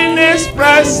in His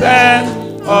presence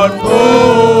on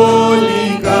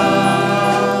holy ground.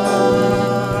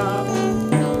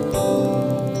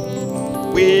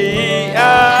 We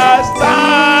are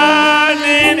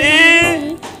standing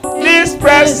in His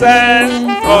presence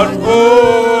on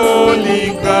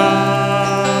holy ground.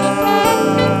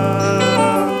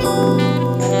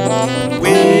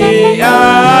 We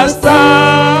are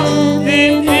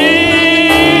standing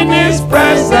in His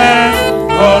presence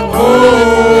on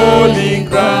holy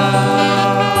ground.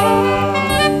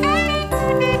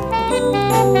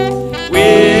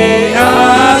 We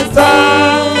are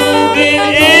standing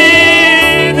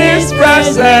in His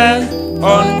presence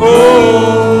on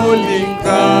holy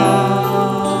ground.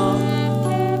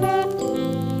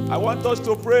 I want us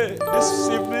to pray this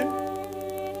evening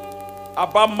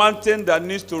about mountain that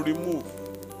needs to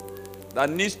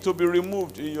be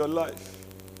removed in your life.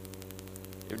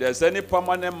 If there's any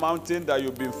permanent mountain that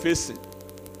you've been facing,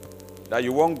 that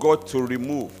you want God to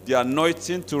remove, the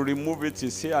anointing to remove it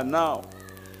is here now.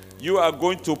 You are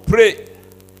going to pray.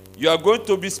 You are going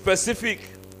to be specific.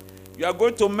 You are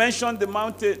going to mention the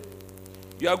mountain.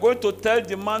 You are going to tell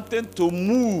the mountain to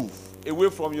move away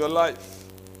from your life.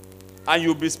 And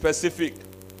you'll be specific.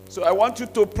 So I want you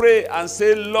to pray and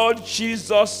say, Lord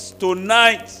Jesus,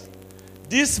 tonight,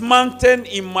 this mountain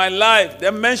in my life,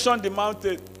 then mention the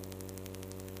mountain.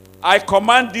 I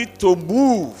command it to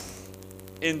move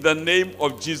in the name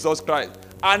of Jesus Christ.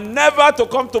 And never to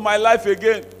come to my life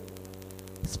again.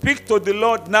 Speak to the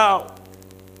Lord now.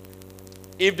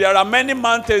 If there are many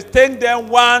mountains, take them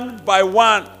one by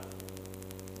one.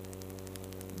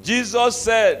 Jesus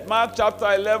said, Mark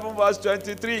chapter 11, verse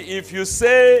 23, if you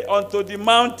say unto the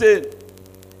mountain,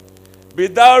 be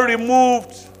thou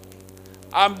removed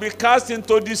and be cast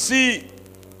into the sea,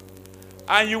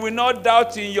 and you will not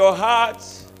doubt in your heart,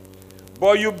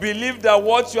 but you believe that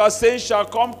what you are saying shall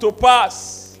come to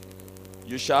pass,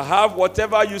 you shall have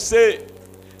whatever you say.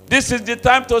 This is the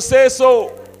time to say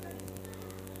so.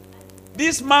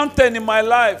 This mountain in my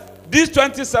life, this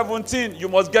 2017, you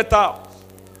must get out.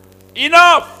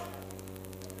 Enough!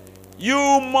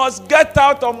 You must get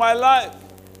out of my life.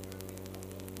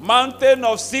 Mountain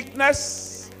of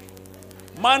sickness,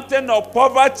 mountain of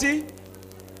poverty,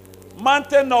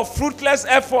 mountain of fruitless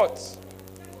effort,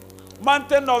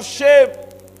 mountain of shame,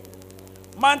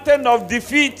 mountain of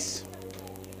defeat,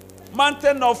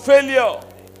 mountain of failure,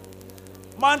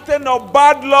 mountain of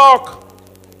bad luck.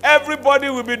 Everybody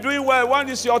will be doing well. When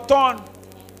it's your turn,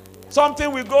 something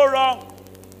will go wrong.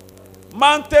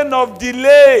 Mountain of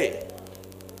delay,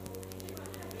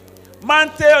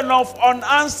 mountain of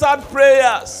unanswered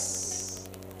prayers,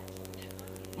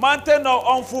 mountain of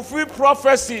unfulfilled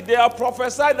prophecy. They are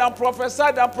prophesied and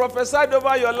prophesied and prophesied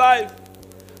over your life.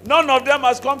 None of them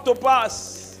has come to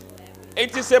pass.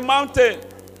 It is a mountain.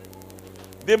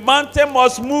 The mountain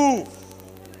must move.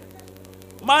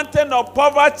 Mountain of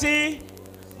poverty,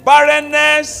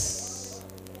 barrenness,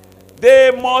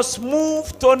 they must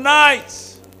move tonight.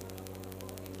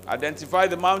 Identify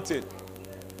the mountain.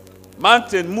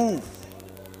 Mountain, move.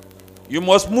 You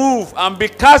must move and be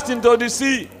cast into the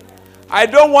sea. I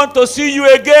don't want to see you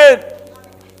again.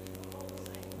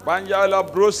 Banjala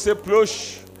brose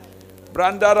plush.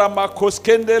 Brandara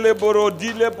makoskendele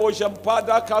borodile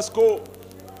bojampada kasko.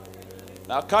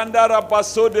 Nakandara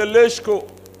baso de leshko.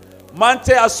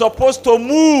 Mountain are supposed to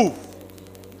move.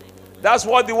 That's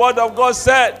what the word of God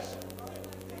said.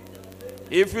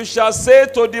 If you shall say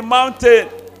to the mountain,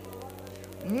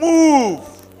 move.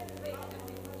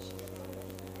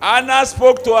 Anna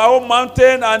spoke to her own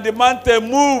mountain and the mountain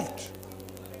moved.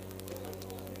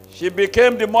 She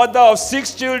became the mother of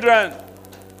 6 children.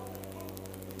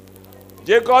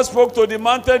 Jacob spoke to the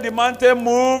mountain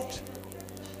moved.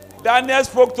 Daniel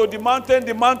spoke to the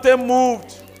mountain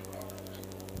moved.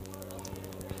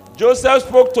 Joseph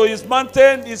spoke to his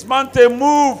mountain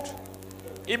moved.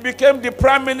 He became the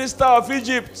prime minister of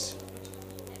Egypt.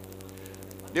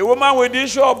 The woman with the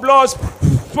issue of blood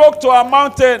spoke to a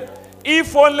mountain.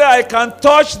 If only I can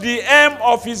touch the hem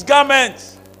of his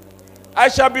garment, I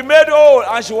shall be made whole.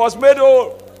 And she was made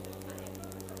whole.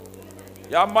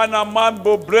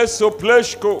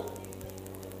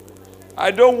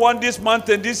 I don't want this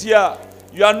mountain this year.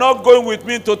 You are not going with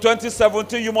me to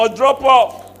 2017. You must drop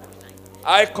off.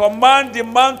 I command the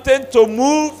mountain to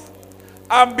move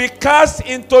and be cast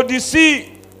into the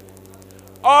sea.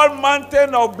 All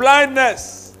mountain of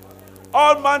blindness,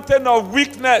 all mountain of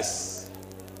weakness,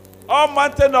 all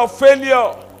mountain of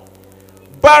failure,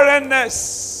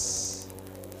 barrenness,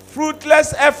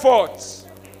 fruitless effort,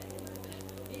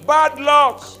 bad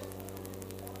luck.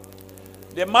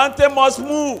 The mountain must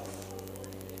move.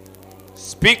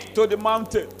 Speak to the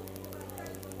mountain.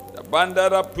 The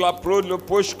bandara plapro lo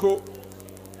poshko.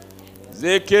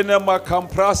 Zekene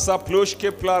makamprasa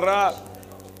ploshke plara.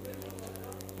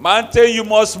 Mountain, you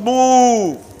must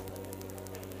move.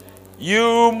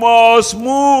 You must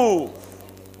move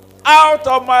out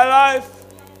of my life.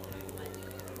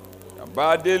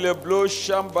 Badele blo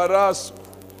shambaras.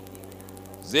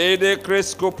 Zede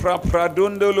kresko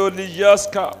prapradundolo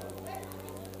lijaska.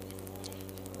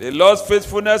 The Lord's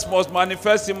faithfulness must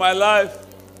manifest in my life.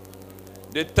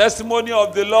 The testimony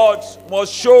of the Lord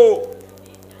must show.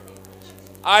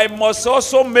 I must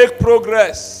also make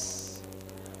progress.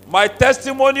 My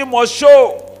testimony must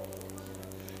show.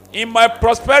 In my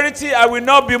prosperity, I will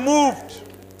not be moved.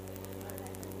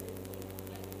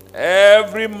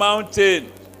 Every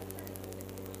mountain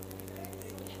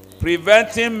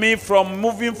preventing me from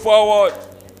moving forward,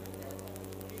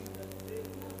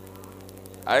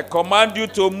 I command you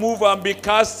to move and be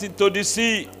cast into the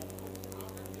sea.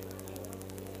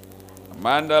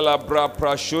 Mandala bra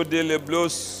prashode le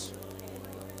blos.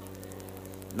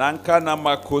 Nanka na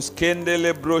makoskende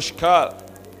le broshkal.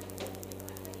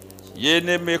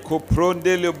 Yene me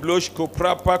kopronde le bloshko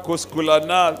prapa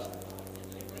koskulanal.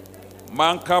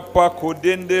 Manka pa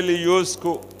kodende le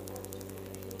yosko.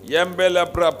 Yembe la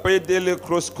prapede le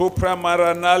kroskopra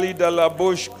maranali da la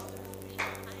boshko.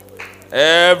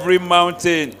 Every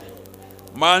mountain,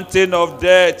 mountain of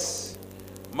death,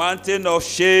 mountain of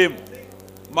shame,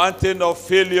 mountain of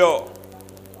failure,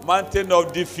 mountain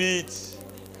of defeat,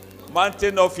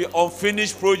 mountain of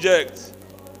unfinished project,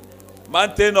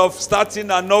 mountain of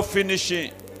starting and not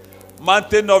finishing,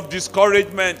 mountain of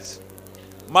discouragement,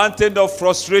 mountain of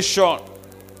frustration,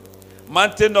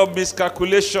 mountain of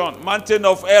miscalculation, mountain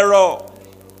of error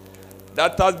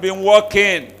that has been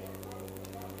working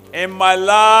in my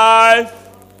life.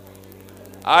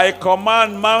 I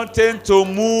command mountain to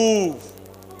move.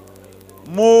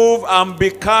 Move and be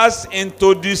cast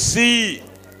into the sea.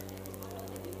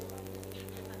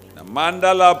 The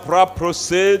mandala pra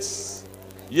proceeds.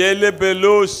 Yele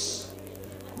belos.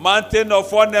 Mountain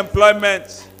of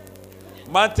unemployment.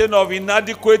 Mountain of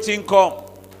inadequate income.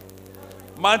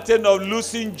 Mountain of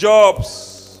losing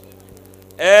jobs.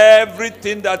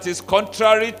 Everything that is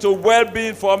contrary to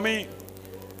well-being for me,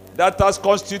 that has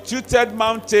constituted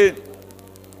mountain,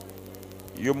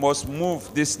 you must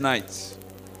move this night.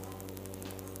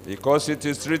 Because it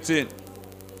is written,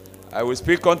 I will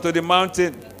speak unto the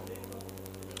mountain,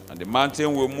 and the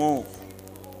mountain will move.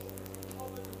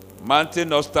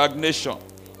 Mountain of stagnation,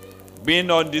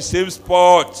 being on the same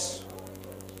spot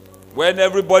when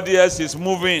everybody else is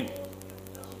moving.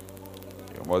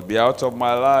 You must be out of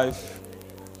my life.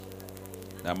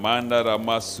 Namanda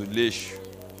Ramasulish.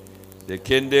 The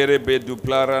kendere be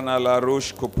duplara na la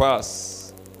roche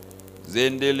copas.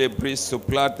 Zende le bris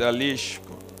suplat alish.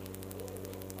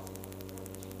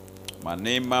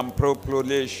 Manema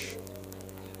proplolish.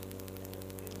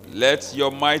 Let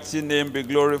your mighty name be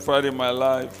glorified in my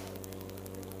life.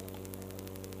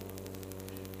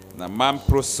 Namam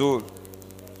prosul.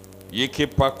 Yeke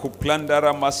pa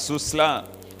kuplandara masuslan.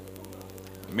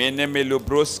 Mene me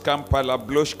lubros kampa la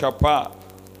blosh kapa.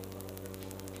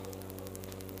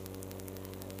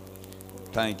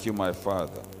 Thank you, my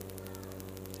Father.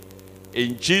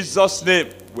 In Jesus' name,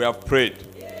 we have prayed.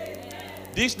 Amen.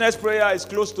 This next prayer is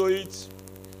close to it.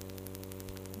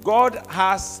 God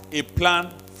has a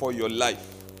plan for your life.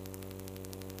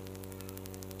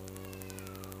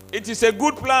 It is a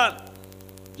good plan.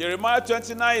 Jeremiah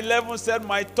 29:11 said,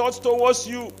 my thoughts towards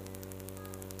you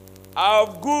are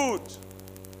of good,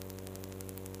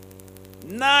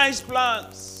 nice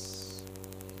plans.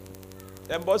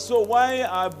 But so why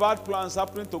are bad plans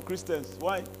happening to Christians?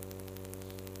 Why?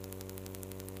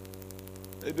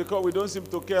 It's because we don't seem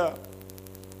to care.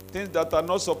 Things that are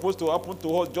not supposed to happen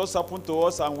to us just happen to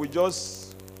us, and we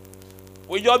just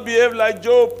behave like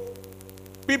Job.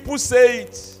 People say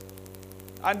it,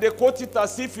 and they quote it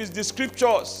as if it's the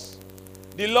scriptures.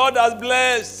 The Lord has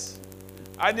blessed,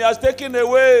 and he has taken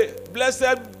away.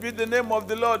 Blessed be the name of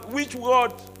the Lord. Which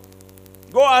word?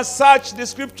 Go and search the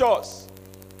scriptures.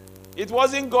 It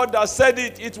wasn't God that said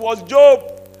it. It was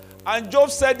Job. And Job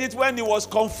said it when he was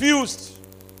confused.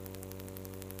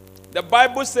 The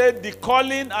Bible said the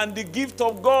calling and the gift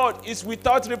of God is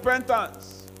without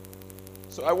repentance.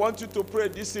 So I want you to pray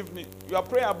this evening. You are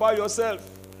praying about yourself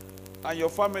and your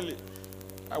family.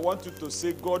 I want you to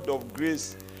say, God of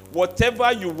grace,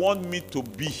 whatever you want me to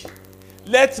be,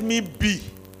 let me be.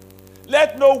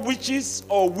 Let no witches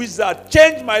or wizard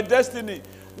change my destiny.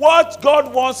 What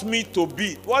God wants me to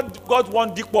be, what God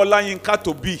wants Olayinka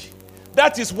to be,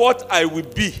 that is what I will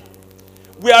be.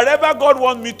 Wherever God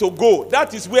wants me to go,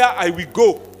 that is where I will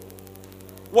go.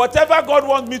 Whatever God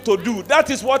wants me to do, that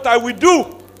is what I will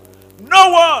do.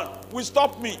 No one will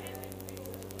stop me.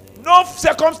 No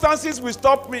circumstances will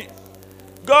stop me.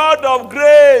 God of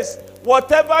grace,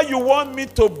 whatever you want me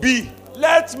to be,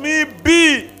 let me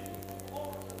be.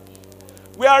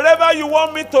 Wherever you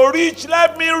want me to reach,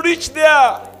 let me reach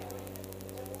there.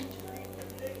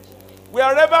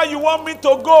 Wherever you want me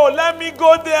to go, let me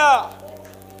go there.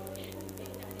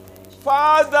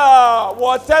 Father,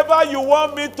 whatever you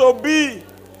want me to be,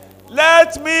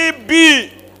 let me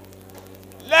be.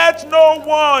 Let no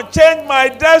one change my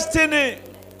destiny.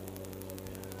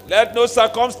 Let no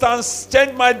circumstance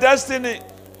change my destiny.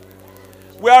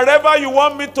 Wherever you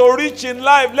want me to reach in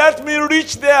life, let me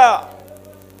reach there.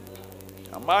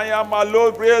 Amaya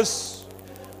malo grace,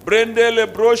 brendele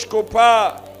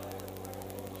broshkopa.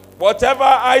 Whatever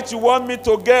height you want me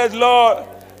to get, Lord,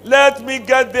 let me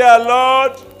get there,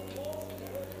 Lord.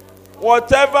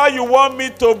 Whatever you want me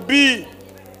to be,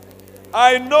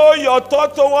 I know your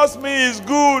thought towards me is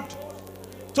good,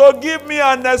 to give me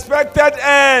an expected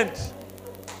end.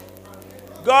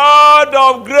 God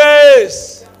of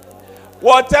grace,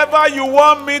 whatever you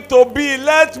want me to be,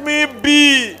 let me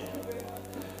be.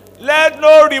 Let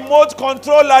no remote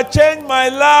controller change my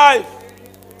life.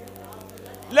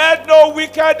 Let no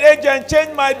wicked agent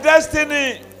change my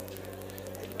destiny.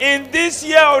 In this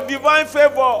year of divine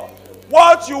favor,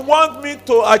 what you want me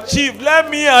to achieve, let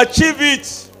me achieve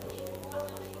it.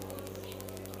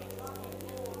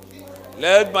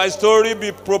 Let my story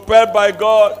be propelled by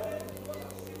God.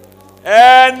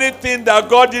 Anything that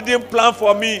God didn't plan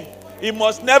for me, it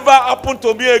must never happen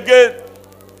to me again.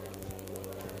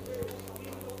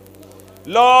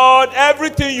 Lord,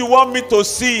 everything you want me to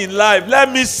see in life,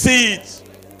 let me see it.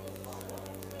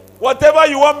 Whatever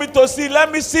you want me to see,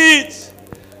 let me see it.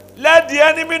 Let the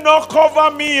enemy not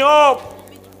cover me up.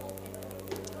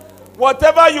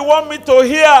 Whatever you want me to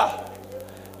hear,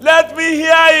 let me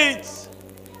hear it.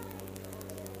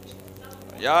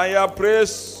 Yaya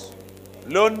praise.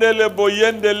 Londele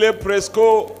boyendele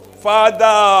presco.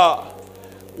 Father,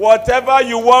 whatever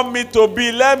you want me to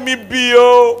be, let me be,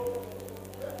 oh.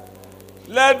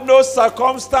 Let no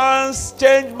circumstance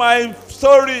change my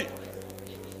story.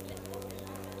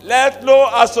 Let no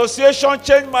association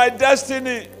change my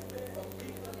destiny.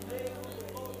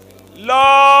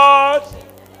 Lord,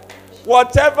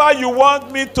 whatever you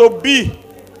want me to be,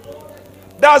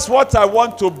 that's what I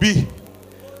want to be.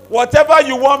 Whatever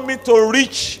you want me to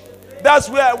reach, that's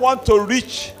where I want to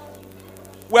reach.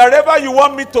 Wherever you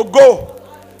want me to go,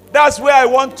 that's where I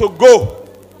want to go.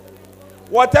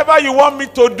 Whatever you want me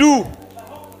to do,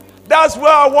 that's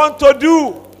where I want to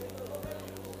do.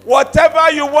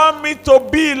 Whatever you want me to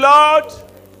be, Lord,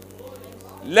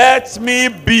 let me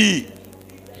be.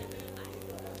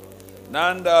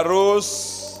 Nanda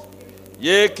Rose,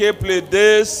 Yeke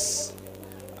Pledes,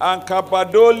 and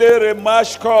Kapadole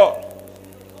Remashko,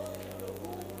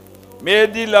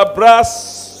 Medi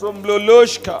Labras,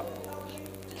 Sombloloshka.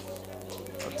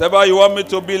 Whatever you want me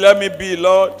to be, let me be,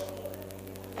 Lord.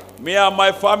 Me and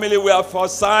my family, we are for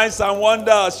signs and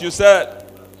wonders, you said.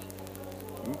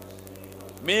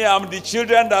 Me, I'm the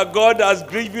children that God has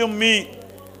given me.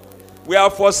 We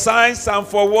are for signs and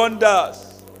for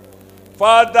wonders.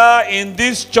 Father, in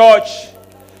this church,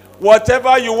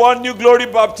 whatever you want New Glory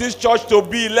Baptist Church to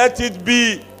be, let it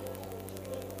be.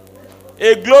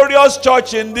 A glorious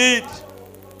church indeed.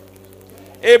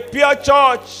 A pure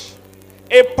church.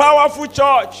 A powerful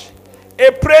church.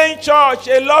 A praying church.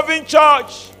 A loving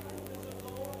church.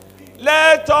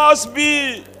 Let us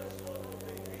be.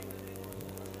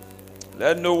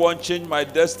 Let no one change my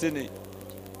destiny.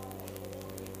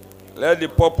 Let the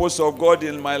purpose of God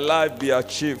in my life be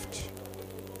achieved.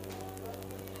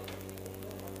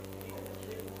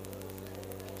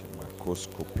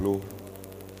 Makoskoplo,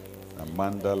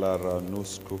 Amandala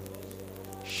Ranusko,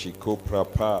 Shiko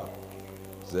Prapa,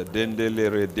 Zedendele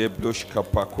redeblush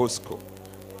kapakosko.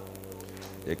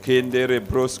 Ekendere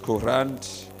brosko rand.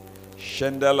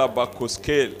 Shendala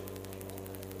bakoskel.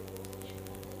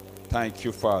 Thank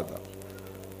you, Father.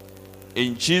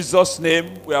 In Jesus'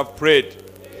 name we have prayed.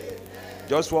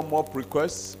 Just one more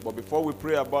request, but before we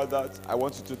pray about that, I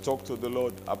want you to talk to the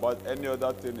Lord about any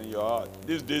other thing in your heart.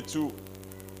 This day too,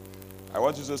 I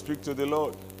want you to speak to the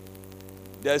Lord.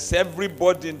 There's every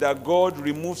burden that God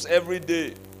removes every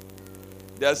day.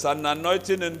 There's an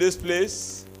anointing in this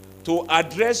place to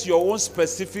address your own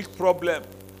specific problem.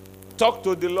 Talk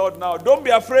to the Lord now. Don't be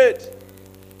afraid.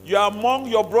 You are among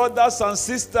your brothers and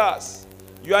sisters.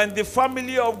 You are in the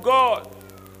family of God.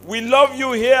 We love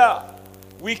you here.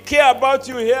 We care about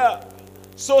you here.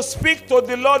 So speak to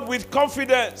the Lord with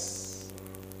confidence.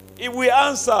 He will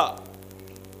answer.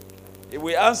 He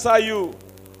will answer you.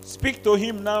 Speak to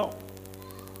him now.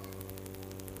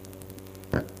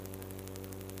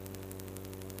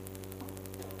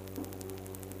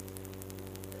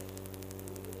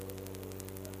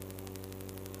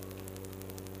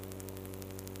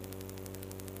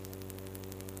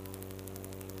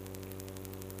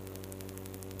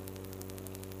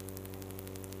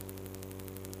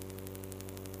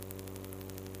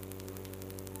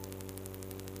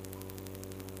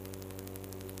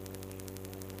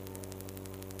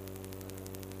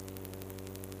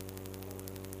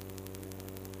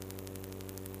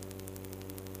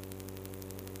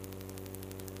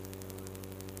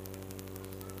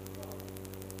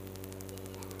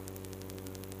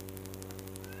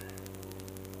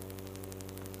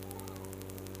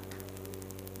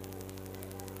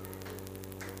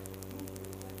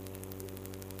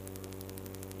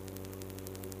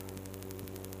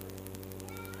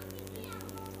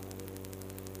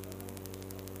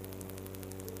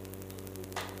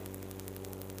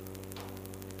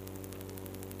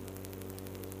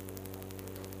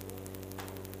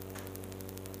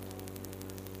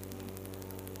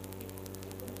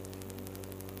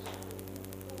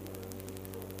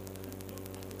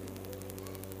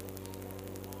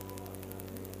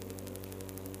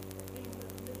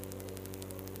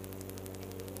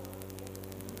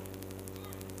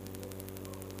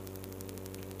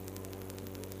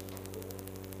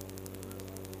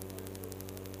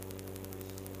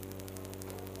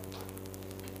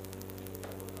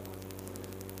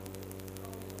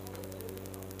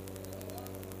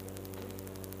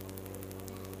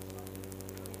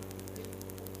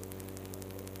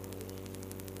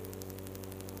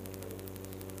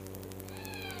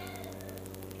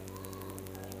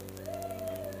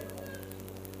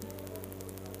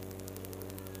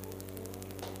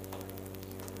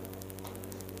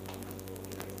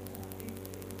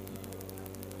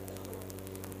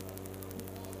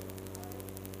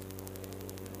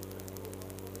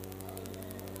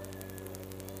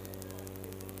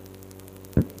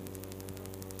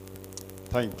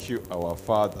 Thank you, our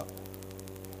Father.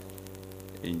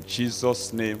 In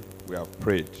Jesus' name we have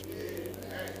prayed.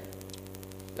 Amen.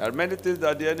 There are many things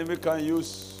that the enemy can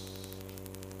use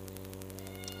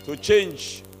to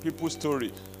change people's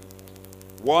story.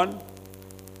 One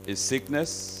is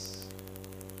sickness.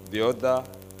 The other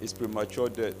is premature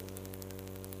death.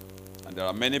 And there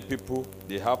are many people,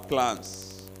 they have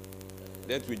plans.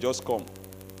 Death will just come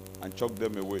and choke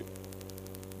them away.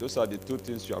 Those are the two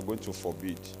things you are going to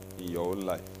forbid in your own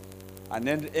life. And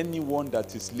then anyone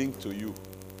that is linked to you.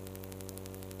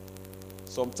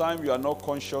 Sometimes you are not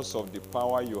conscious of the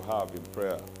power you have in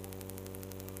prayer.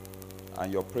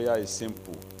 And your prayer is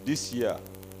simple. This year,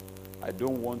 I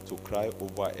don't want to cry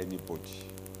over anybody.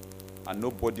 And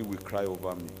nobody will cry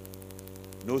over me.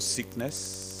 No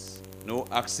sickness, no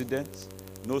accident,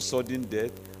 no sudden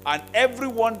death. And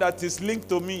everyone that is linked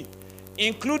to me,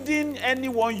 including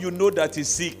anyone you know that is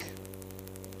sick,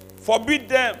 forbid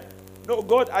them. No,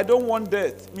 God, I don't want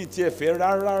death. Me this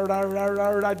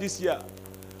year.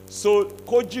 So,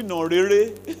 koji no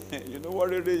rere, you know what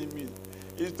rere means?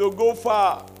 Is to go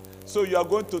far. So you are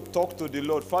going to talk to the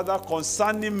Lord. Father,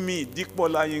 concerning me, Dikpo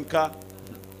Olayinka,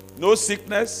 no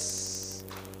sickness,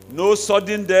 no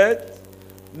sudden death,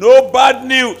 no bad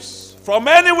news from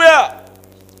anywhere.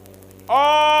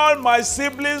 All my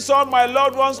siblings, all my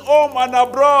loved ones, home and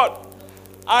abroad,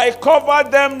 I cover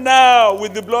them now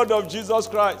with the blood of Jesus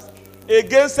Christ.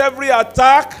 Against every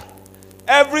attack,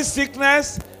 every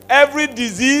sickness, every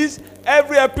disease,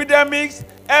 every epidemic,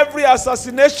 every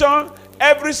assassination,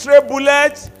 every stray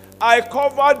bullet, I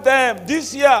cover them.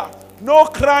 This year, no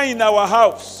crying in our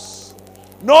house,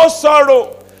 no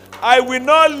sorrow. I will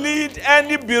not lead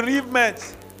any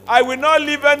bereavement. I will not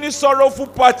leave any sorrowful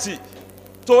party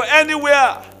to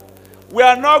anywhere. We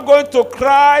are not going to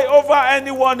cry over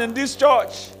anyone in this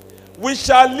church. We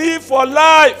shall live for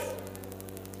life.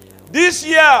 This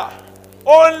year,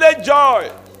 only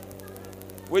joy.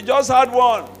 We just had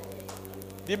one.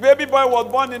 The baby boy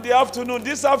was born in the afternoon,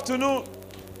 this afternoon.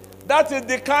 That is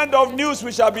the kind of news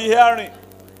we shall be hearing.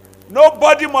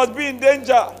 Nobody must be in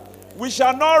danger. We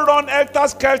shall not run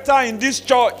helter-skelter in this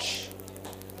church.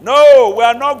 No, we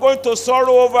are not going to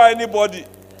sorrow over anybody.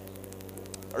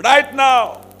 Right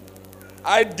now,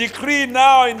 I decree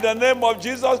now in the name of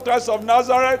Jesus Christ of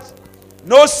Nazareth,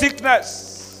 no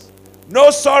sickness, no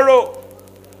sorrow,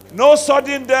 no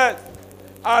sudden death,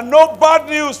 and no bad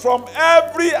news from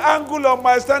every angle of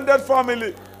my extended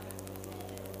family.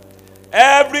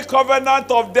 Every covenant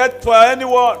of death for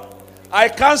anyone, I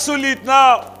cancel it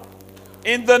now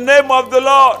in the name of the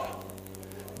Lord.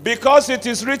 Because it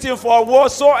is written, for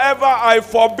whatsoever I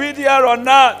forbid here on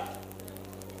earth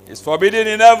is forbidden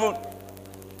in heaven.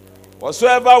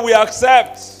 Whatsoever we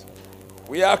accept,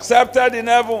 we are accepted in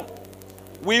heaven.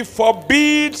 We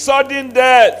forbid sudden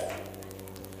death.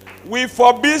 We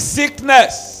forbid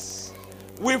sickness.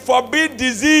 We forbid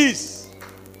disease.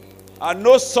 And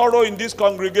no sorrow in this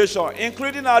congregation,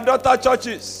 including our daughter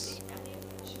churches.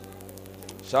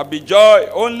 Shall be joy,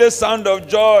 only sound of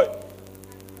joy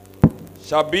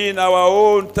shall be in our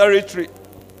own territory.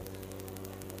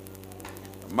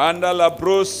 Mandala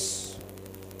bros.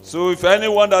 So if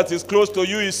anyone that is close to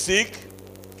you is sick,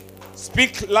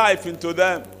 speak life into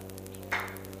them.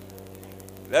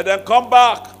 Let them come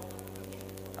back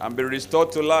and be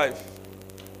restored to life.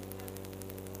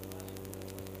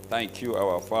 Thank you,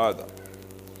 our Father.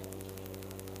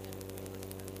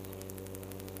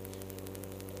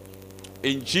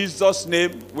 In Jesus'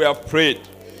 name we have prayed.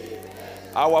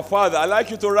 Our Father, I'd like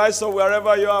you to rise up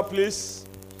wherever you are, please.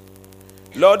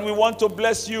 Lord, we want to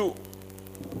bless you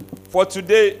for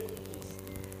today.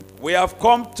 We have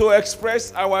come to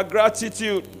express our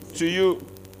gratitude to you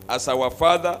as our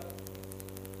Father,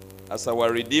 as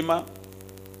our Redeemer,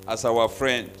 as our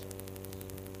friend.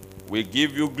 We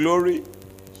give you glory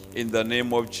in the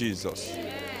name of Jesus.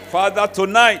 Amen. Father,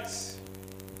 tonight,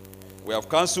 we have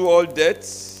canceled all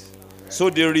debts, so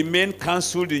they remain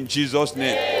canceled in Jesus'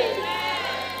 name.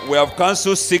 Amen. We have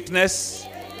canceled sickness.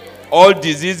 All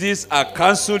diseases are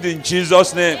canceled in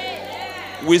Jesus' name.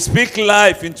 Amen. We speak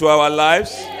life into our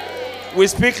lives. Amen. We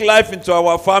speak life into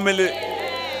our family.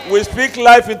 Amen. We speak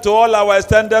life into all our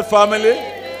extended family.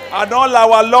 Amen. And all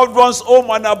our loved ones home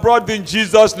and abroad in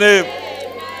Jesus' name.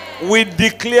 Amen. We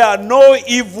declare no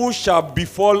evil shall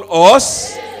befall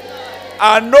us. Amen.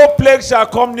 And no plague shall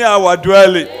come near our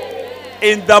dwelling. Amen.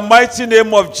 In the mighty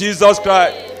name of Jesus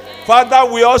Christ. Amen.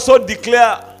 Father, we also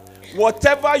declare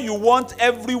whatever you want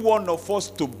every one of us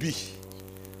to be,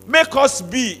 make us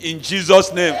be in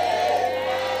Jesus' name.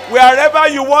 Amen. Wherever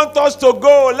you want us to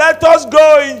go, let us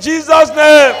go in Jesus'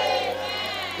 name. Amen.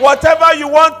 Whatever you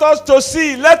want us to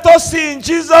see, let us see in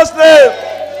Jesus' name.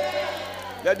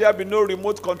 Amen. Let there be no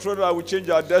remote control that will change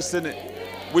our destiny.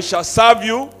 Amen. We shall serve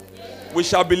you. We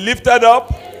shall be lifted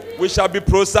up. We shall be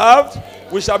preserved.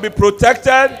 We shall be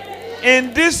protected.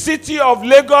 In this city of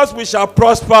Lagos, we shall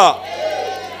prosper.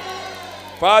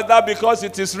 Father, because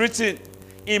it is written,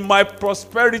 in my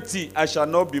prosperity I shall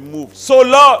not be moved. So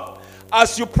Lord,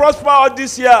 as you prosper all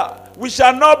this year, we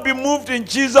shall not be moved in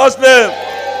Jesus' name.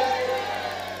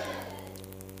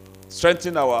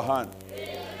 Strengthen our hand.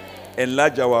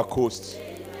 Enlarge our coast.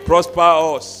 Prosper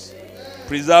us.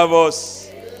 Preserve us.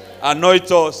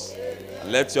 Anoint us.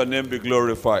 Let your name be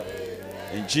glorified.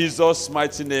 In Jesus'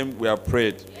 mighty name we have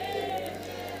prayed.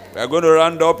 We are going to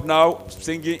round up now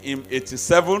singing hymn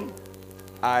 87.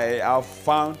 I have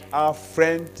found a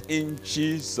friend in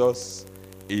Jesus,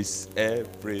 is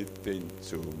everything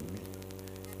to me.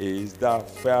 Is the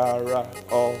fairer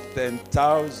of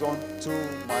 10,000 to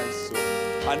my soul.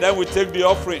 And then we take the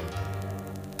offering.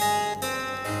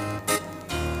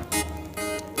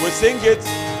 We sing it,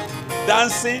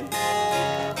 dancing,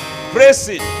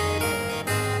 praising.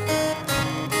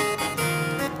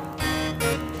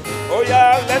 Oh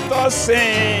yeah, let us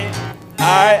sing.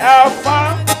 I have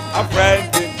found a friend.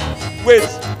 Wait,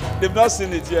 they've not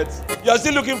seen it yet. You're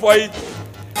still looking for it.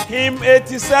 Hymn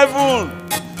 87.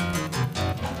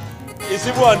 It's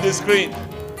even on the screen.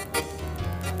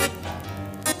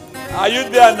 Are you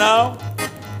there now?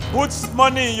 Put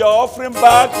money in your offering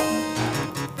bag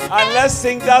and let's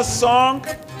sing that song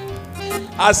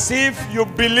as if you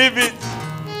believe it.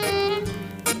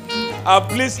 And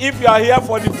please, if you are here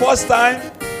for the first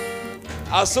time,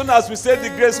 as soon as we say the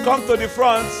grace, come to the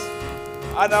front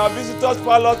and our visitors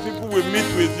parlor people will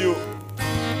meet with you.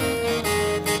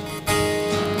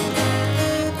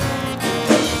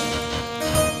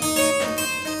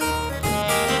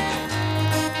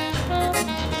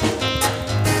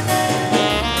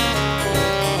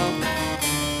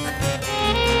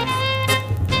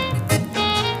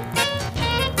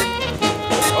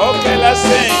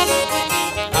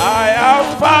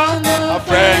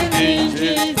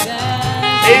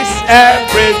 is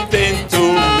everything to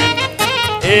me.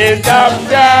 Is the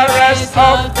fairest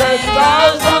of the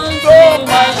thousand to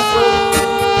my soul.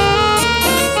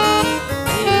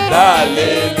 The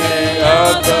lily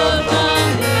of the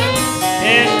valley,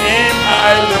 in him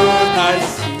alone I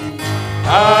see.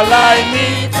 All I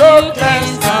need to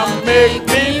cleanse and make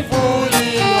me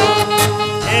fully whole.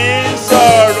 In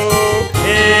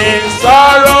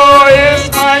sorrow is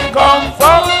my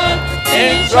comfort.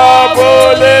 In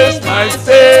trouble is my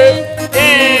stay. He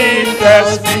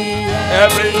tests me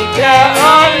every care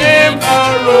on him a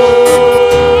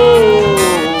roll.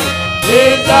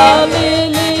 Is the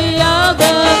lily of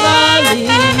the valley,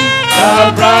 the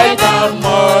bright and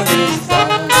morning star.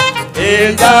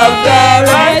 Is the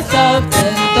fairest of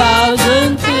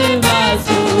 10,000 to my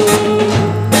soul.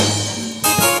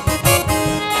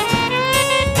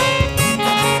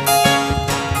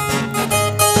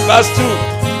 Verse 2.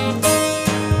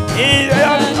 He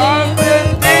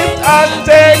has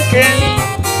taken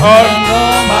all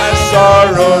my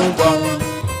sorrow down.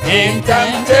 In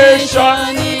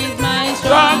temptation is my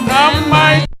strong and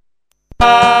my I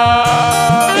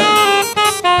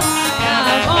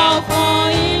am all for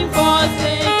him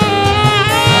forsaken,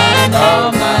 and all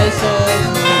my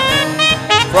sorrow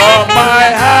from my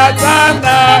heart and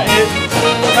now it's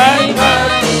my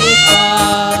heart.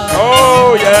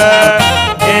 Oh yeah.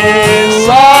 In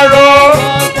sorrow,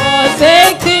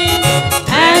 forsaking,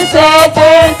 and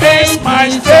Satan is my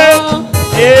strength.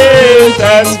 It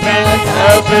has meant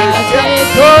everything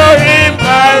to him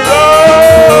I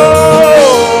roll.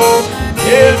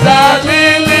 Is the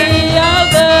lily of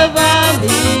the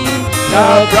valley, the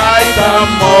bright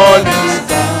and morning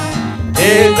star.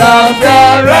 Is the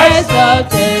fairest of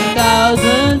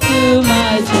 10,000 to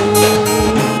my soul.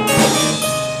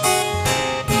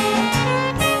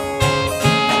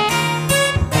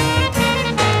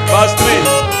 Verse 3.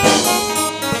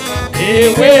 He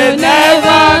will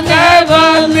never, never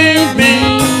leave me,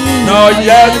 nor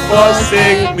yet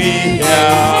forsake me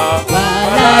here.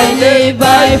 While I live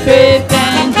by faith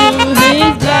and do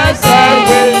his blessed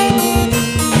will.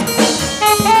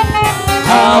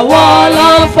 A wall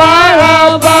of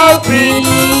fire about me,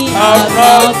 I've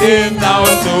nothing now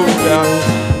to fear.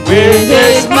 With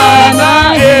his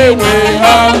manna he will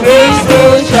have his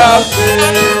social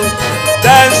faith.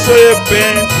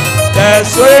 Then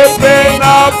sweeping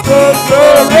up to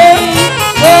glory,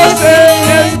 goes in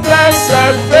his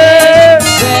blessed face.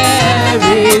 The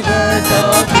rivers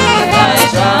of life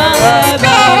shall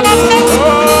ever flow.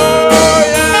 Oh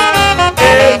yeah,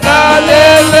 in the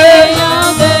lily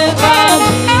of the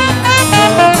valley,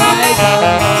 the bright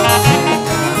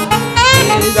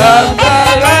is the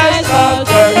fairest of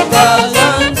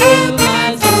 10,000 to my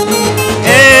soul.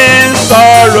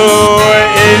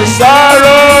 In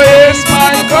sorrow is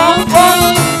my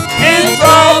comfort. In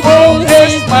trouble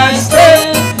is my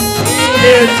strength.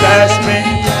 It has me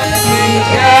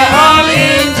all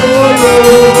into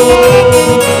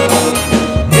road.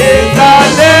 In the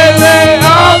lily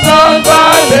of the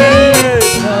valley,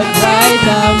 the bright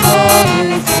and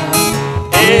morning star.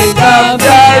 In the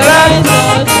fairest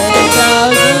of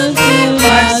 10,000 to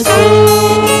my soul.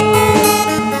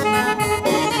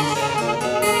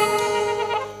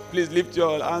 Please lift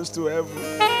your hands to heaven.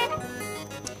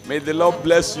 May the Lord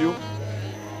bless you.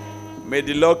 May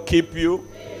the Lord keep you.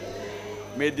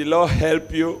 May the Lord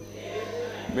help you.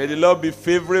 May the Lord be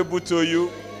favorable to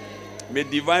you. May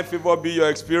divine favor be your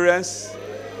experience.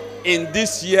 In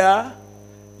this year,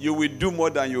 you will do more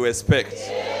than you expect.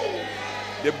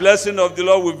 The blessing of the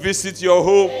Lord will visit your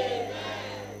home.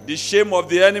 The shame of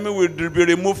the enemy will be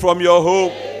removed from your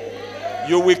home.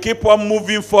 You will keep on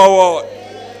moving forward.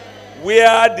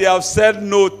 Where they have said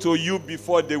no to you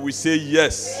before, they will say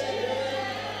yes.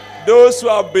 Those who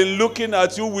have been looking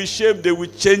at you with shame, they will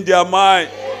change their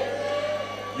mind.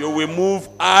 You will move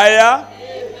higher.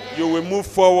 You will move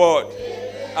forward.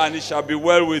 And it shall be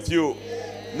well with you.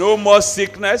 No more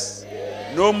sickness.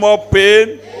 No more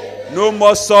pain. No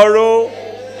more sorrow.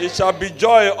 It shall be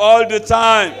joy all the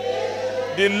time.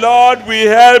 The Lord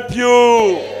will help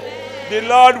you. The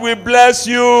Lord will bless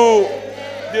you.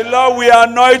 The Lord will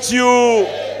anoint you.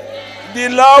 The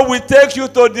Lord will take you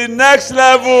to the next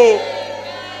level.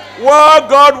 What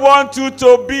God wants you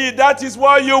to be, that is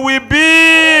what you will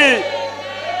be.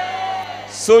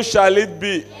 So shall it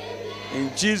be.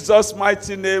 In Jesus'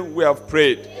 mighty name we have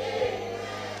prayed.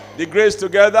 The grace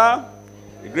together,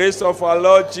 the grace of our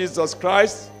Lord Jesus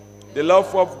Christ, the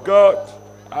love of God,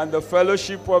 and the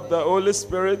fellowship of the Holy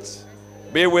Spirit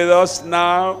be with us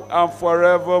now and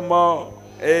forevermore.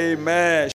 Amen.